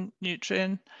touch on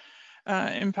nutrient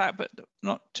impact, but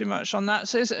not too much on that.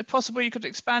 So is it possible you could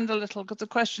expand a little, because the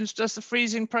question is, does the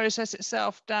freezing process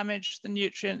itself damage the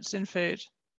nutrients in food?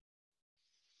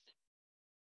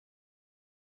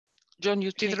 John,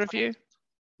 you either of you?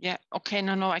 Yeah, okay,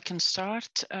 no, I can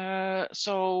start.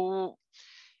 So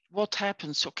what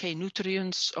happens? Okay,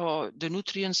 nutrients, or the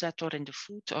nutrients that are in the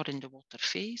food are in the water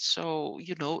phase. So,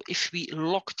 you know, if we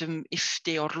lock them, if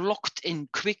they are locked in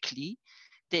quickly,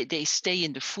 they stay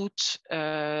in the food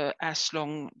as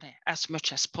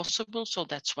much as possible. So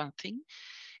that's one thing.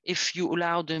 If you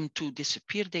allow them to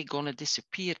disappear, they're gonna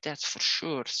disappear, that's for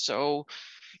sure. So,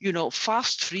 you know,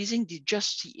 fast freezing,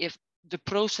 the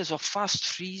process of fast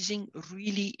freezing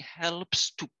really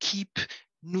helps to keep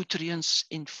nutrients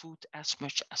in food as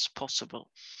much as possible.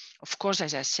 Of course,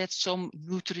 as I said, some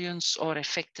nutrients are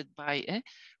affected by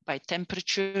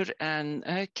temperature and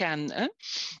can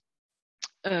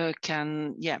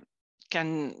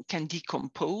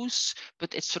decompose,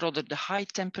 but it's rather the high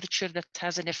temperature that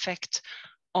has an effect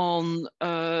on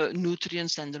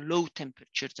nutrients than the low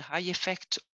temperature. The high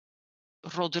effect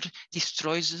rather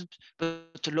destroys them,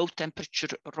 but the low temperature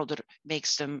rather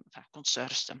makes them,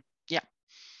 conserves them. Yeah,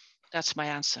 that's my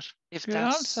answer. If Good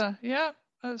that's answer. Yeah,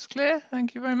 that's clear.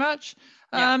 Thank you very much.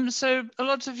 Yeah. So a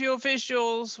lot of your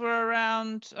visuals were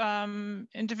around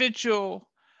individual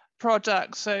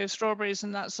products, so strawberries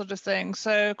and that sort of thing.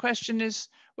 So the question is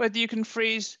whether you can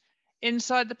freeze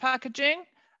inside the packaging,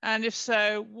 and if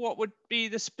so, what would be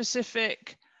the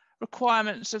specific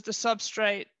requirements of the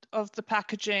substrate of the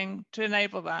packaging to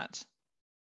enable that?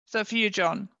 So for you,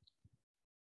 John.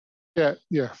 Yeah,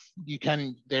 you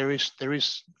can.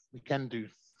 We can do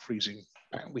freezing.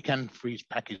 We can freeze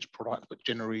packaged product, but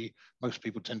generally most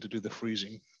people tend to do the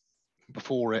freezing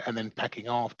before it and then packing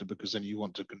after, because then you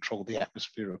want to control the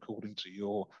atmosphere according to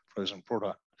your frozen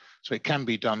product. So it can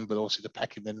be done, but obviously the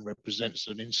packing then represents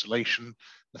an insulation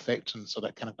effect, and so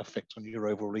that can have an effect on your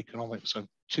overall economics. So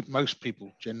most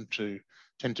people tend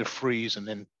to freeze and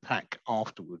then pack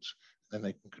afterwards. Then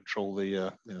they can control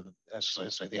the, as I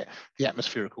say, the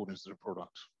atmosphere according to the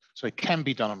product. So it can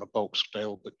be done on a bulk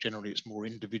scale, but generally it's more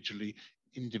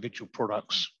individual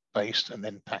products based and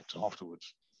then packed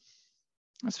afterwards.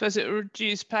 I suppose it would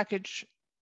reduce package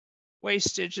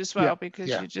wastage as well, because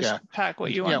you just pack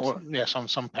what you want.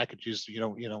 Some packages you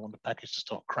don't want the package to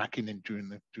start cracking in during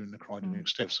the cryogenic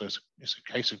step. So it's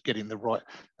a case of getting the right,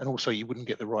 and also you wouldn't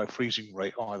get the right freezing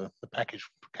rate either. The package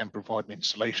can provide an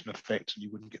insulation effect, and you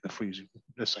wouldn't get the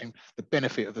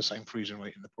benefit of the same freezing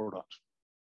rate in the product.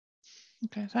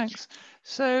 Okay, thanks.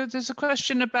 So there's a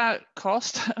question about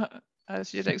cost.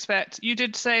 As you'd expect, you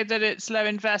did say that it's low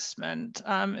investment.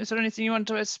 Is there anything you want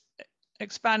to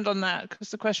expand on that?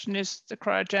 Because the question is, the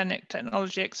cryogenic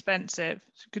technology expensive?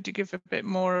 So could you give a bit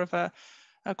more of a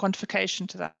quantification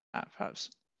to that, perhaps?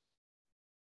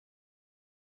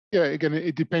 Yeah, again,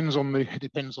 it depends on the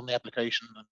application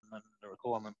and the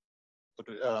requirement.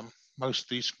 But most of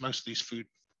these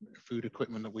food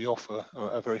equipment that we offer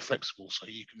are very flexible, so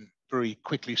you can very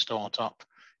quickly start up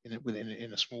in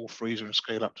a small freezer and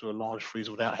scale up to a large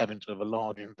freezer without having to have a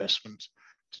large investment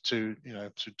to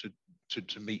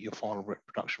meet your final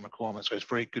production requirements. So it's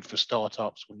very good for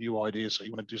startups or new ideas. So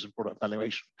you want to do some product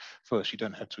valuation first, you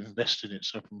don't have to invest in it.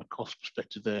 So from a cost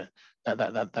perspective there,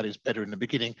 that is better in the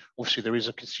beginning. Obviously there is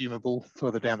a consumable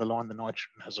further down the line. The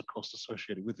nitrogen has a cost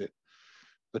associated with it.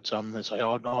 But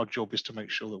our job is to make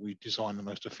sure that we design the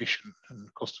most efficient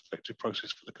and cost-effective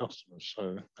process for the customers.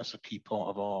 So that's a key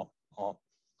part of our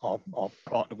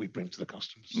part that we bring to the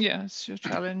customers. Yeah, it's your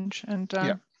challenge, and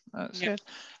that's good.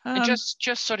 And just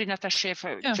sorry, Natasha,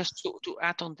 just to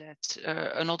add on that,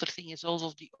 another thing is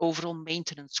also the overall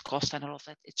maintenance cost and all of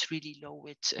that. It's really low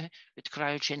with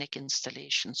cryogenic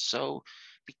installations. So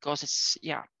because it's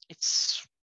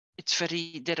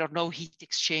very, there are no heat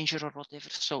exchanger or whatever,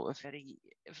 so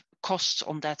costs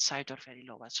on that side are very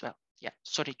low as well. Yeah,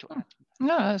 sorry to add.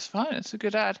 No, that's fine. It's a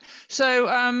good add. So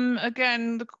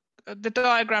again, the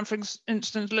diagram, for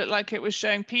instance, looked like it was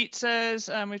showing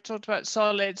pizzas, and we've talked about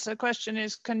solids. So the question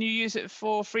is, can you use it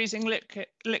for freezing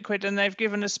liquid? And they've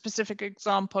given a specific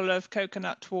example of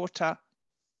coconut water.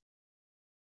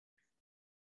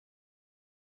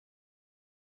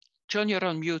 John, you're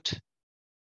on mute.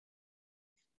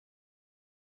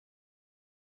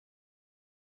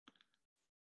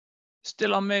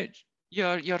 Still on mute.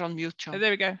 You're on mute, John. Oh,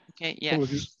 there we go. Okay, yeah.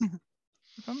 Apologies.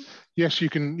 Yes, you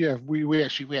can. Yeah, we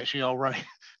actually are running.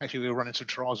 Actually, we're running some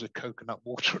trials with coconut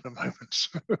water at the moment.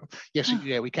 So, yes,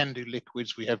 we can do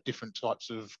liquids. We have different types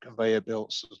of conveyor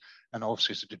belts, and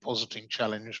obviously it's a depositing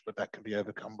challenge, but that can be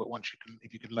overcome. But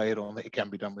if you can lay it on, it can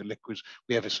be done with liquids.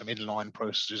 We have some inline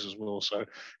processes as well. So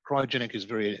cryogenic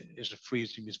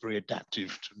freezing is very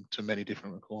adaptive to many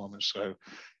different requirements. So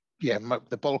yeah,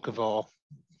 the bulk of our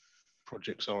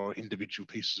projects are individual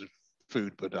pieces of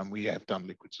food, but we have done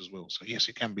liquids as well. So yes,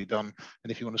 it can be done.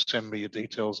 And if you want to send me your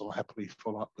details, I'll happily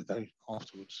follow up with those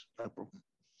afterwards. No problem.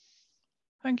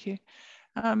 Thank you.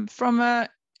 From an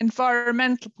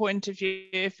environmental point of view,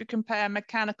 if you compare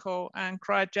mechanical and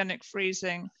cryogenic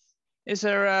freezing, is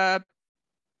there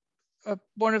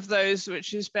one of those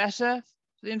which is better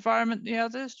for the environment than the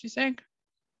others, do you think?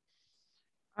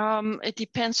 It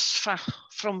depends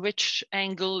from which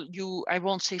angle I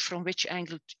won't say from which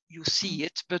angle you see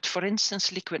it, but for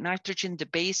instance, liquid nitrogen, the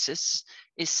basis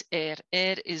is air.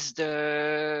 Air is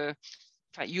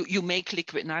you make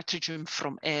liquid nitrogen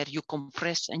from air, you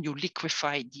compress and you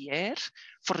liquefy the air.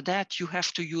 For that, you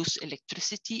have to use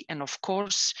electricity. And of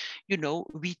course,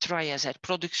 we try as Air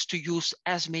Products to use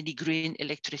as many green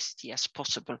electricity as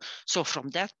possible. So from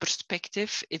that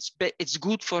perspective, it's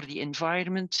good for the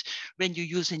environment when you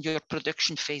use in your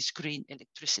production phase green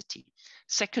electricity.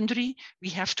 Secondary, we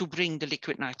have to bring the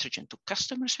liquid nitrogen to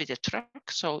customers with a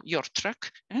truck. So your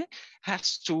truck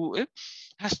has to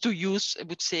use, I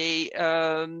would say,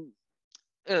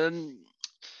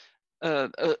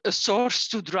 a source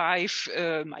to drive.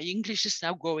 My English is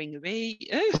now going away.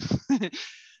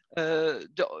 Not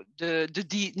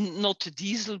the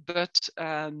diesel, but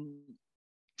a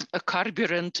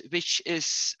carburant which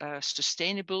is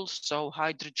sustainable, so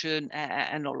hydrogen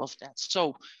and all of that.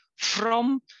 So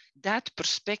from that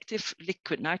perspective,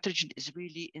 liquid nitrogen is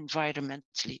really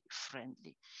environmentally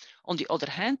friendly. On the other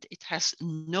hand, it has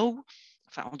no,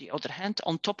 on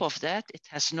top of that, it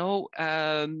has no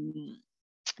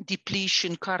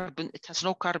depletion carbon. It has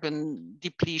no carbon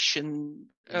depletion,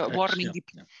 warming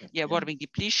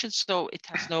depletion. So it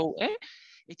has no.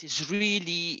 It is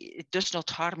really. It does not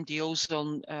harm the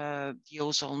ozone. At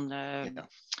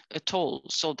all.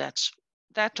 So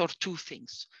that are two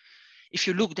things. If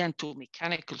you look then to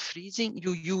mechanical freezing,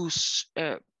 you use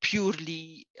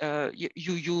purely.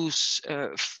 You use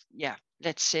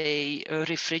let's say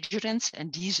refrigerants,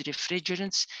 and these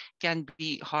refrigerants can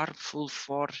be harmful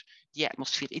for the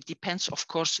atmosphere. It depends, of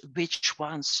course, which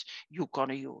ones you're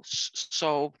gonna use.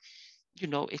 So,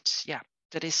 it's, there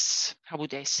is, how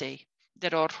would I say,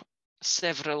 there are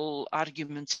several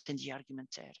arguments in the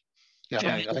argument there.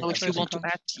 Yeah, I think if you want to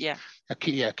add, a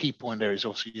key point there is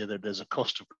obviously there's a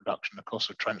cost of production, a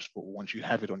cost of transport. Once you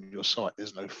have it on your site,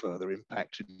 there's no further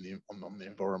impact on the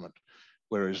environment.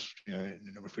 Whereas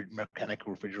in a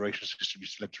mechanical refrigeration system, you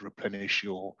still have to replenish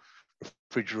your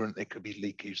refrigerant. There could be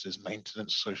leakage. There's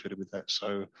maintenance associated with that.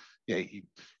 So it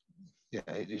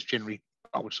is generally,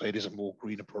 I would say, it is a more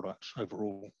greener product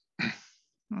overall.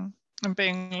 And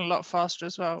being a lot faster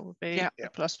as well would be a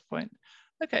plus point.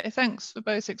 Okay, thanks for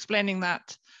both explaining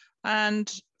that. And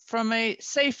from a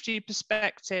safety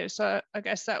perspective, so I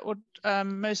guess that would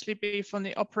mostly be from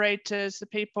the operators, the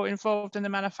people involved in the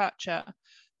manufacture.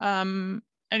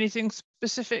 Anything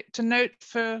specific to note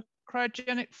for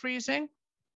cryogenic freezing?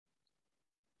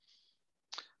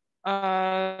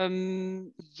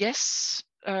 Yes,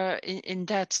 in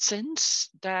that sense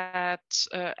that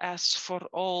as for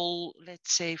all,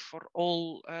 let's say for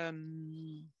all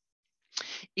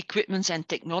equipments and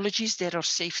technologies, there are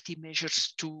safety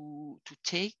measures to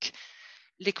take.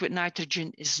 Liquid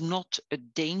nitrogen is not a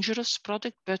dangerous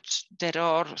product, but there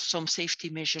are some safety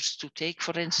measures to take.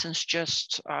 For instance,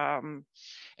 just a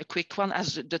quick one,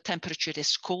 as the temperature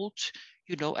is cold,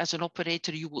 as an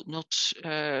operator, you would not,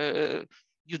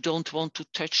 you don't want to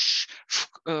touch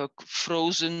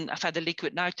frozen, the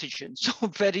liquid nitrogen. So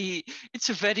it's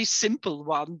a very simple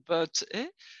one, but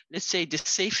let's say the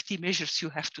safety measures you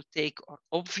have to take are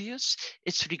obvious.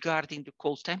 It's regarding the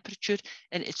cold temperature,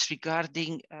 and it's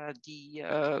regarding the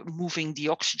moving the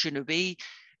oxygen away,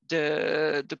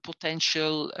 the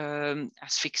potential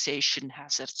asphyxiation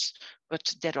hazards.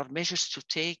 But there are measures to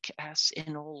take as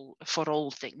in for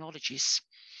all technologies.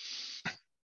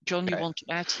 John, you want to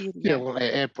add here? Yeah, well,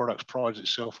 Air Products prides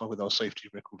itself with our safety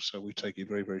record, so we take it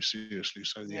very, very seriously.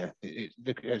 So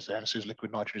as Anne says,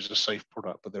 liquid nitrogen is a safe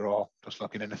product, but there are, just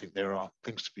like in anything, there are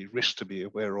risks to be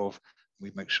aware of.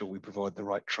 We make sure we provide the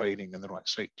right training and the right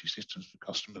safety systems for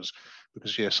customers,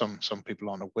 because some people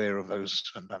aren't aware of those,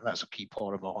 and that's a key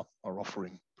part of our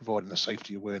offering, providing the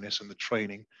safety awareness and the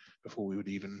training before we would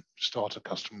even start a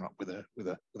customer up with a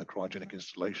cryogenic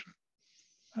installation.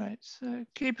 Right, so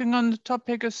keeping on the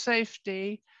topic of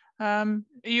safety, are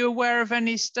you aware of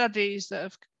any studies that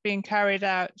have been carried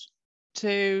out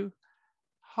to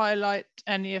highlight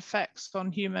any effects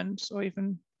on humans or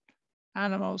even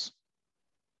animals?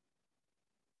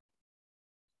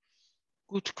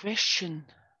 Good question.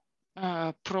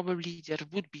 Probably there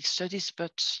would be studies,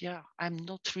 but I'm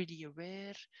not really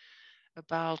aware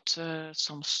about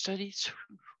some studies.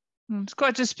 It's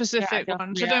quite a specific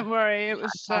one, so don't worry. It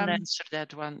was. I can't answer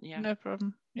that one. Yeah. No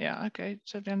problem. Yeah. Okay.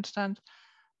 Totally understand.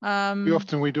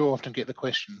 We do often get the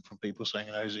question from people saying,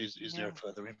 you know, is there a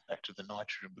further impact of the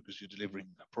nitrogen because you're delivering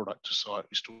a product to site,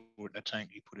 you store it in a tank,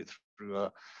 you put it through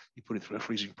a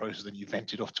freezing process, then you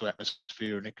vent it off to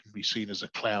atmosphere, and it can be seen as a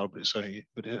cloud,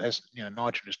 but it has, you know,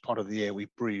 nitrogen is part of the air we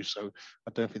breathe. So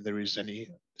I don't think there is any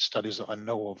studies that I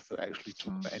know of that actually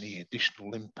talk about any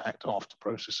additional impact after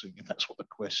processing, if that's what the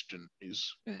question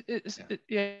is.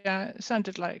 It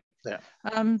sounded like. Yeah.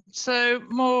 So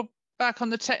more back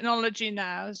on the technology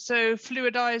now. So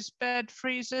fluidized bed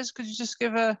freezers, could you just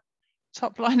give a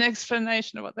top line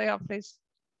explanation of what they are, please?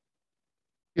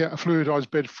 Yeah, a fluidized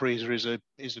bed freezer is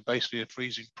basically a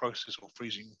freezing process or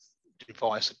freezing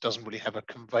device that doesn't really have a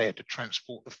conveyor to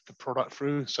transport the product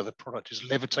through. So the product is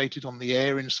levitated on the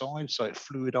air inside, so it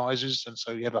fluidizes, and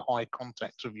so you have a high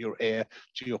contact of your air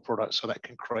to your product, so that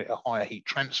can create a higher heat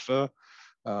transfer.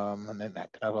 And then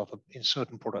that can have in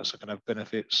certain products that can have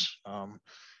benefits.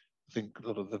 I think a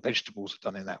lot of the vegetables are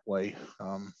done in that way.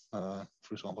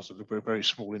 For example, so they're very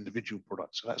small individual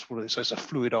products. So that's what it is. So it's a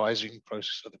fluidizing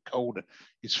process. So the cold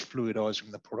is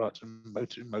fluidizing the product and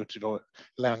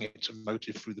allowing it to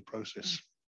motive through the process.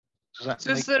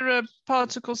 So is there a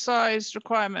particle size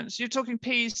requirements? You're talking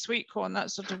peas, sweet corn,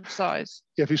 that sort of size?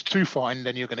 Yeah, if it's too fine,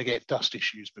 then you're going to get dust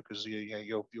issues because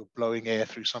you're blowing air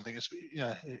through something. It's, you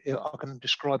know, I can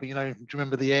describe it. You know, do you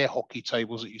remember the air hockey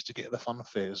tables that used to get at the fun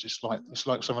fairs? It's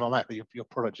like something like that. Your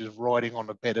product is riding on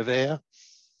a bed of air,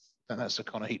 and that's the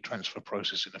kind of heat transfer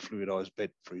process in a fluidized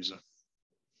bed freezer.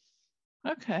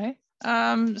 Okay.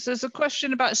 So there's a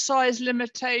question about size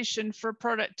limitation for a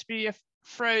product to be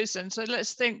frozen. So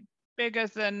let's think bigger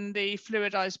than the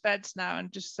fluidized beds now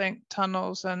and just think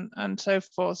tunnels and so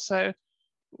forth. So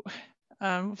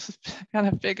what's the kind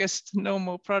of biggest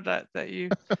normal product that you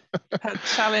had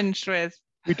challenged with?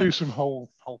 We do some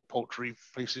whole poultry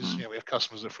pieces. You know, we have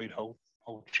customers that feed whole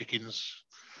chickens.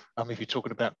 If you're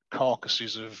talking about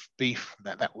carcasses of beef,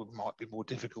 that might be more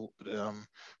difficult,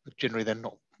 but generally they're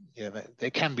not. Yeah, they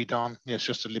can be done. Yeah, it's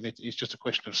just a limit. It's just a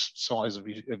question of size of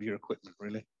your equipment,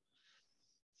 really,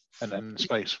 and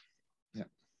space. Yeah.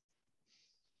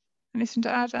 Anything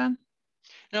to add, Anne?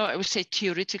 No, I would say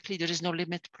theoretically there is no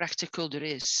limit. Practical there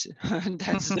is.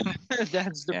 That's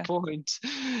the point.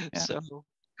 Yeah. So.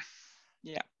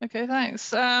 Yeah. Okay,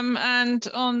 thanks. And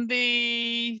on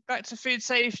the back to food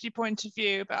safety point of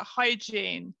view about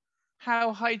hygiene,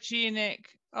 how hygienic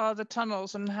are the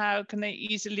tunnels and how can they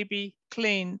easily be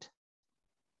cleaned?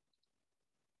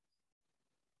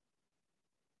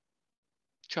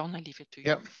 John, I leave it to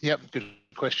you. Yep, good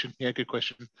question. Yeah, good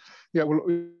question. Yeah, well,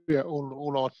 yeah,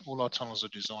 all our tunnels are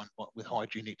designed with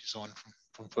hygienic design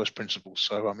from first principles,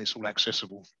 so it's all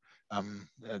accessible.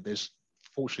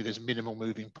 Fortunately, there's minimal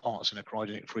moving parts in a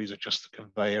cryogenic freezer, just the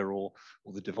conveyor or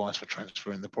the device for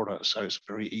transferring the product. So it's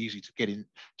very easy to get in,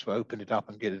 to open it up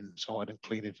and get inside and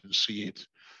clean it and see it.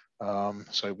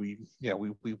 So we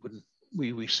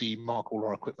mark all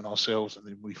our equipment ourselves, and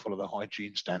then we follow the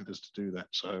hygiene standards to do that.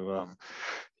 So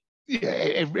yeah,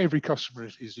 every customer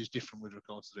is different with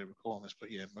regards to their requirements,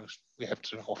 but yeah, we have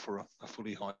to offer a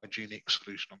fully hygienic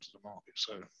solution onto the market.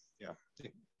 So yeah,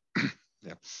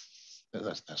 yeah.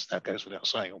 That goes without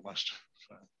saying almost.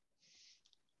 So.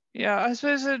 Yeah, I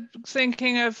suppose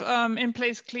thinking of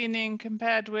in-place cleaning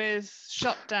compared with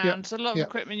shutdowns. A lot of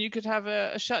equipment you could have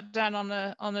a shutdown on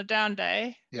a down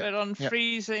day, but on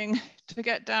freezing to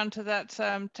get down to that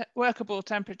workable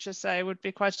temperature, say, would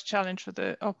be quite a challenge for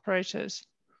the operators.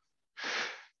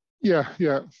 No.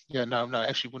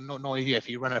 Actually, well, not. Yeah, if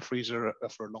you run a freezer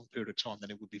for a long period of time, then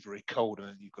it would be very cold, and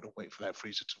then you've got to wait for that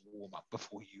freezer to warm up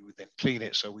before you would then clean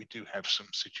it. So we do have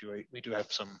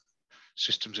some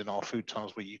systems in our food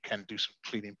tunnels where you can do some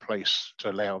clean in place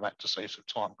to allow that to save some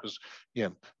time, because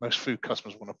most food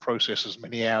customers want to process as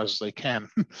many hours as they can,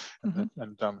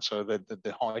 so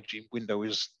the hygiene window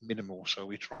is minimal. So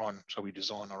we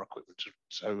design our equipment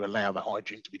to allow the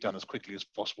hygiene to be done as quickly as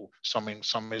possible. It's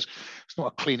not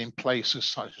a clean in place as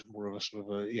such; it's more of a sort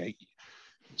of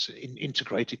it's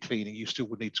integrated cleaning. You still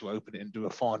would need to open it and do a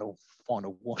final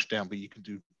wash down, but you can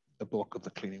do the bulk of the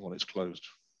cleaning while it's closed.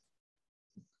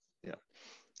 Yeah.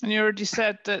 And you already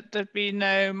said that there'd be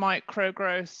no micro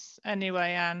growth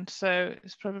anyway, and so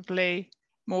it's probably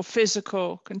more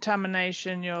physical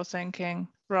contamination you're thinking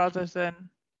rather than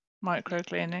micro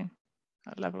cleaning,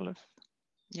 that level of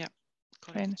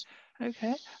cleaning.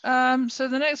 Okay. So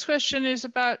the next question is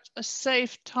about a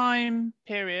safe time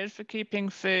period for keeping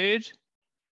food.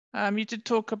 You did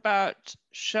talk about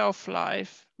shelf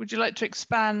life. Would you like to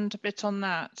expand a bit on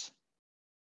that?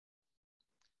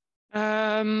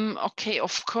 Okay,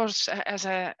 of course, as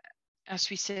as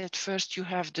we said, first you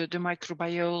have the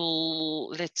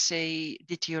microbial, let's say,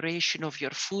 deterioration of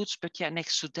your foods, but yeah,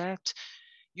 next to that,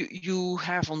 you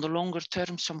have on the longer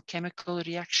term some chemical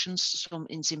reactions, some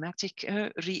enzymatic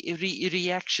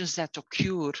reactions that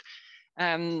occur.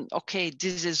 Okay,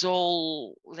 this is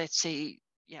all, let's say,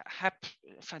 yeah,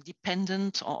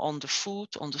 dependent on the food,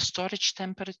 on the storage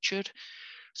temperature.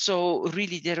 So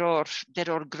really, there are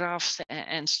graphs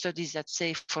and studies that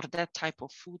say for that type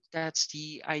of food, that's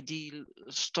the ideal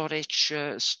storage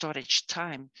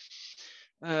time.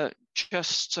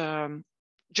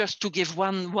 Just to give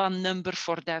one number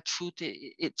for that food,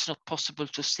 it's not possible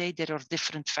to say. There are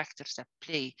different factors that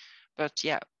play. But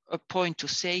yeah, a point to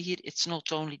say here, it's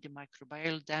not only the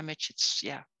microbial damage, it's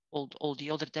yeah, all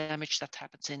the other damage that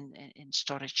happens in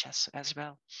storage as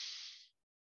well.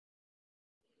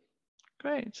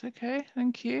 Great, okay,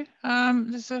 thank you.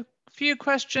 There's a few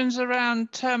questions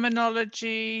around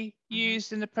terminology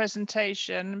used in the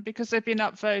presentation. Because they've been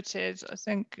upvoted, I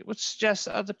think it would suggest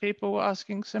that other people were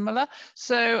asking similar.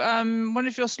 So one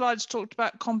of your slides talked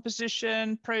about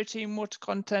composition, protein, water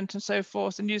content, and so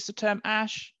forth, and used the term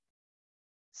ash.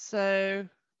 So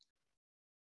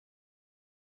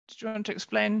did you want to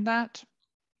explain that?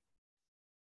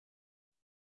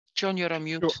 John, you're on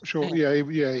mute. Sure.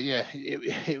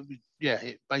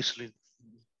 It basically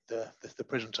the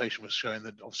presentation was showing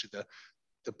that obviously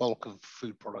the bulk of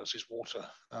food products is water,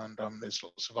 and there's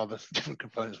lots of other different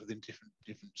components within different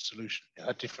solution,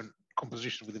 different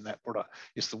composition within that product.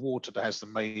 It's the water that has the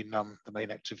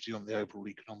main activity on the overall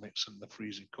economics and the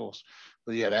freezing cost.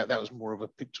 But yeah, that was more of a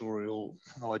pictorial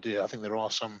idea. I think there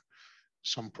are some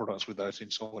products with those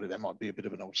inside it. That might be a bit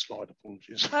of an old slide.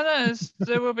 Apologies. No,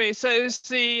 there will be. So it's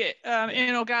the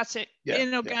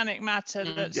inorganic matter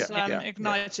that's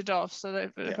ignited off. So they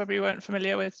probably weren't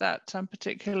familiar with that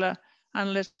particular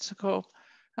analytical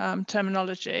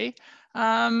terminology.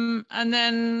 And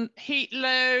then heat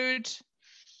load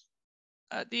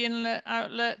at the inlet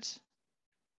outlet.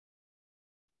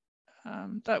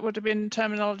 That would have been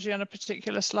terminology on a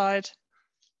particular slide.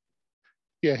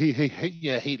 Yeah,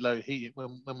 heat load.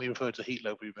 When we refer to heat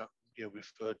load, we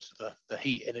refer to the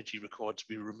heat energy required to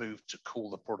be removed to cool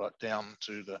the product down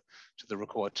to the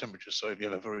required temperature. So if you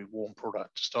have a very warm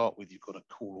product to start with, you've got to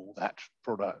cool all that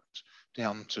product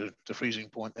down to the freezing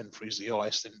point, then freeze the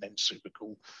ice, then super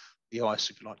cool the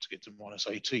ice if you like to get to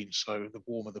 -18. So the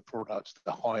warmer the product,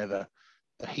 the higher the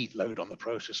heat load on the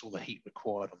process, or the heat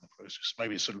required on the process.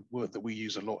 Maybe it's a word that we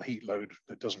use a lot, heat load,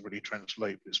 that doesn't really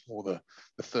translate, but it's more the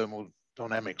thermal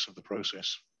dynamics of the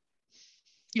process.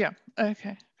 Yeah,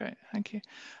 okay, great, thank you.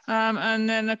 And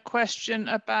then a question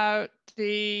about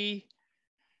the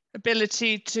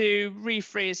ability to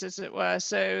refreeze, as it were.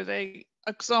 So the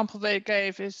example they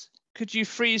gave is, could you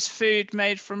freeze food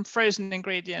made from frozen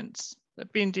ingredients that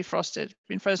have been defrosted,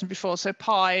 been frozen before? So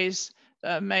pies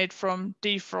made from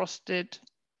defrosted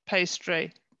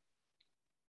pastry.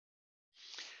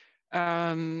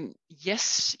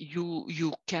 Yes,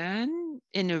 you can,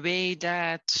 in a way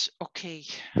that, okay,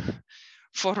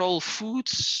 for all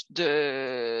foods,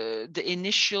 the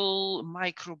initial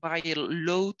microbial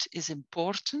load is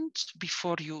important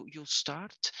before you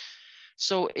start.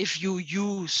 So if you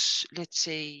use, let's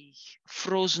say,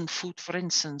 frozen food, for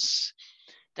instance,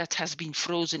 that has been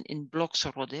frozen in blocks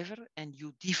or whatever, and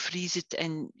you defreeze it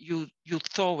and you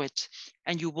thaw it,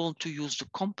 and you want to use the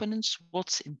components,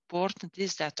 what's important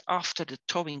is that after the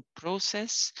thawing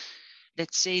process,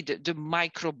 let's say the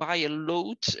microbial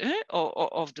load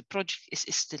of the project is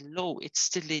still low. It's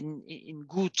still in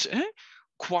good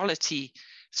quality.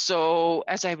 So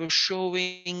as I was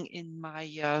showing in my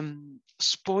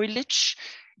spoilage,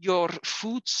 your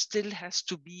food still has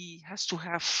to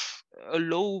have a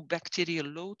low bacterial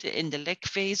load in the leg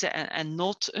phase and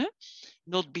not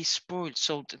be spoiled.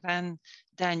 So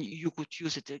then you could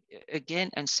use it again.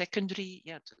 And secondary,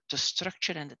 the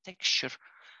structure and the texture.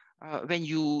 When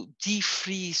you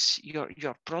defreeze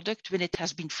your product, when it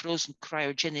has been frozen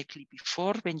cryogenically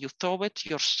before, when you thaw it,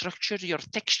 your structure, your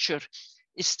texture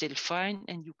is still fine,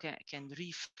 and you can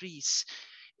refreeze.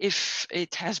 If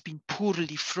it has been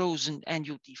poorly frozen and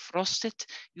you defrost it,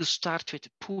 you start with a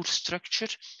poor structure,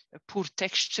 a poor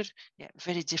texture. Yeah,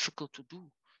 very difficult to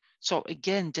do. So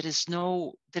again, there is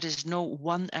no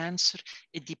one answer.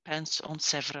 It depends on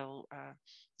several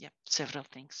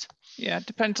things. Yeah, it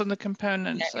depends on the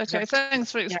components. Yeah, exactly. Okay,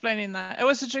 thanks for explaining that. It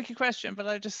was a tricky question, but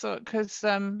I just thought, because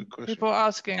people are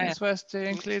asking, it's worth to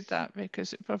include that,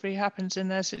 because it probably happens in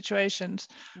their situations.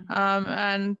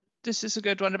 And this is a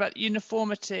good one about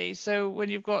uniformity. So when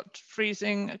you've got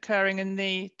freezing occurring in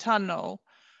the tunnel,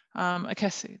 I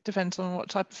guess it depends on what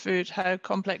type of food, how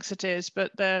complex it is,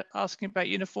 but they're asking about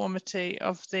uniformity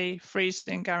of the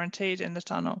freezing guaranteed in the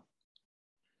tunnel.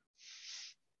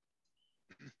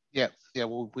 Yeah.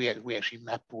 Well, we actually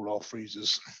map all our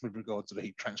freezers with regard to the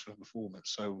heat transfer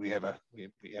performance. So we have we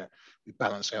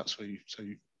balance out. So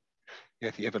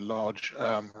if you have a large,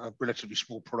 a relatively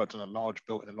small product and a large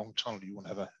built in a long tunnel, you want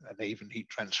to have an even heat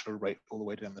transfer rate all the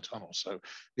way down the tunnel. So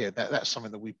yeah, that's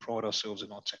something that we pride ourselves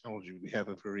in our technology. We have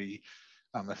a very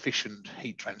efficient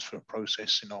heat transfer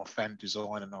process in our fan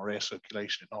design and our air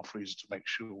circulation in our freezers to make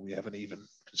sure we have an even,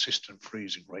 consistent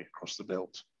freezing rate across the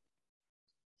belt.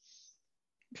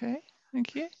 Okay,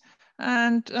 thank you.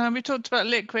 And we talked about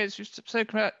liquids, we've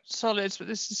spoken about solids, but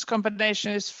this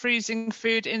combination is freezing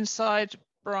food inside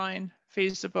brine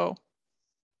feasible?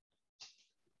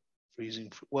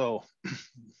 Freezing, well,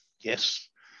 yes.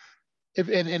 If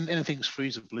anything's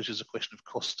freezable, it's just a question of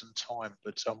cost and time.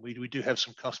 But we do have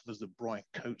some customers that brine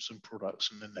coat some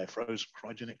products and then they're frozen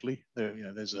cryogenically. There,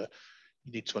 you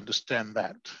need to understand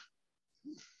that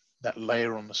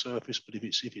layer on the surface. But if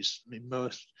it's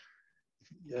immersed,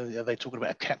 are they talking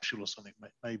about a capsule or something?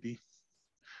 Maybe.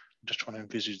 I'm just trying to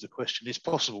envisage the question. It's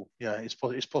possible. Yeah, it's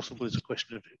possible. It's a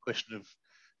question of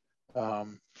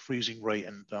freezing rate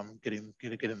and getting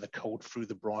the cold through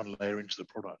the brine layer into the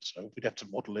product. So we'd have to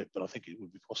model it, but I think it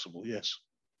would be possible. Yes.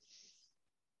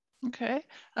 Okay.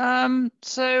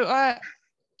 So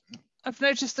I've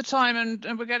noticed the time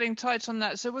and we're getting tight on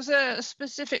that. So was there a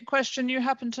specific question you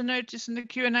happen to notice in the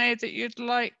Q&A that you'd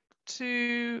like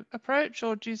to approach,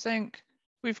 or do you think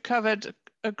we've covered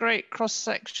a great cross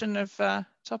section of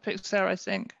topics there, I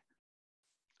think?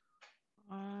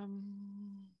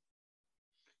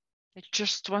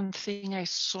 Just one thing I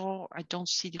saw, I don't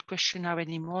see the question now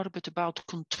anymore, but about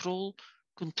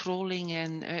controlling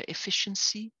and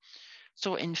efficiency.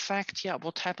 So in fact, yeah,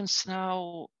 what happens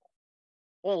now,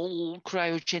 all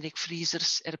cryogenic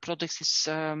freezers, Air Products is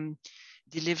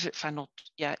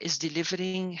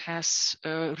delivering, has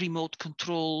remote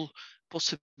control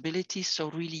possibilities. So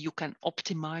really you can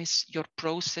optimize your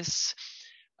process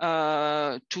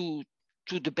to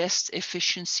the best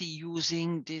efficiency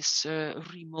using this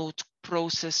remote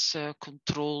process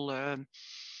control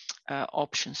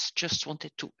options. Just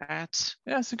wanted to add.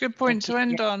 Yeah, it's a good point to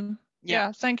end on.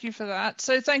 Yeah, thank you for that.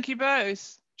 So thank you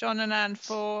both, John and Anne,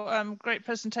 for great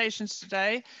presentations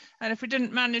today. And if we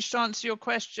didn't manage to answer your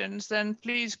questions, then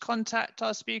please contact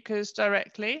our speakers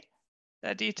directly.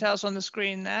 Their details on the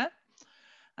screen there.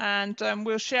 And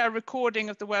we'll share a recording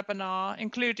of the webinar,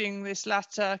 including this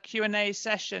latter Q&A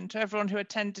session, to everyone who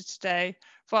attended today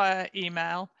via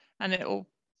email, and it will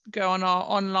go on our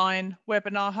online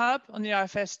webinar hub on the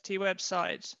IFST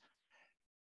website.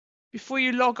 Before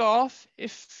you log off,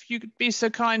 if you could be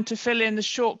so kind to fill in the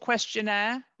short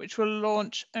questionnaire, which will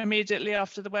launch immediately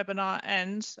after the webinar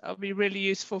ends. That'll be really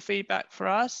useful feedback for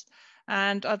us.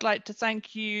 And I'd like to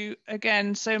thank you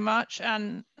again so much,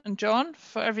 Anne and John,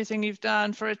 for everything you've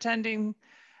done, for attending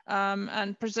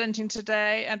and presenting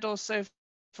today, and also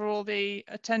for all the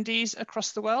attendees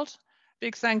across the world.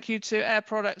 Big thank you to Air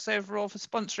Products overall for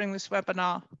sponsoring this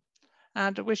webinar,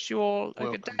 and I wish you all a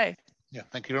good day. Yeah,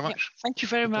 thank you very much. Yeah, thank you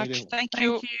very much. Thank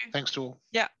you. Thanks to all.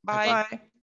 Yeah, bye. Bye.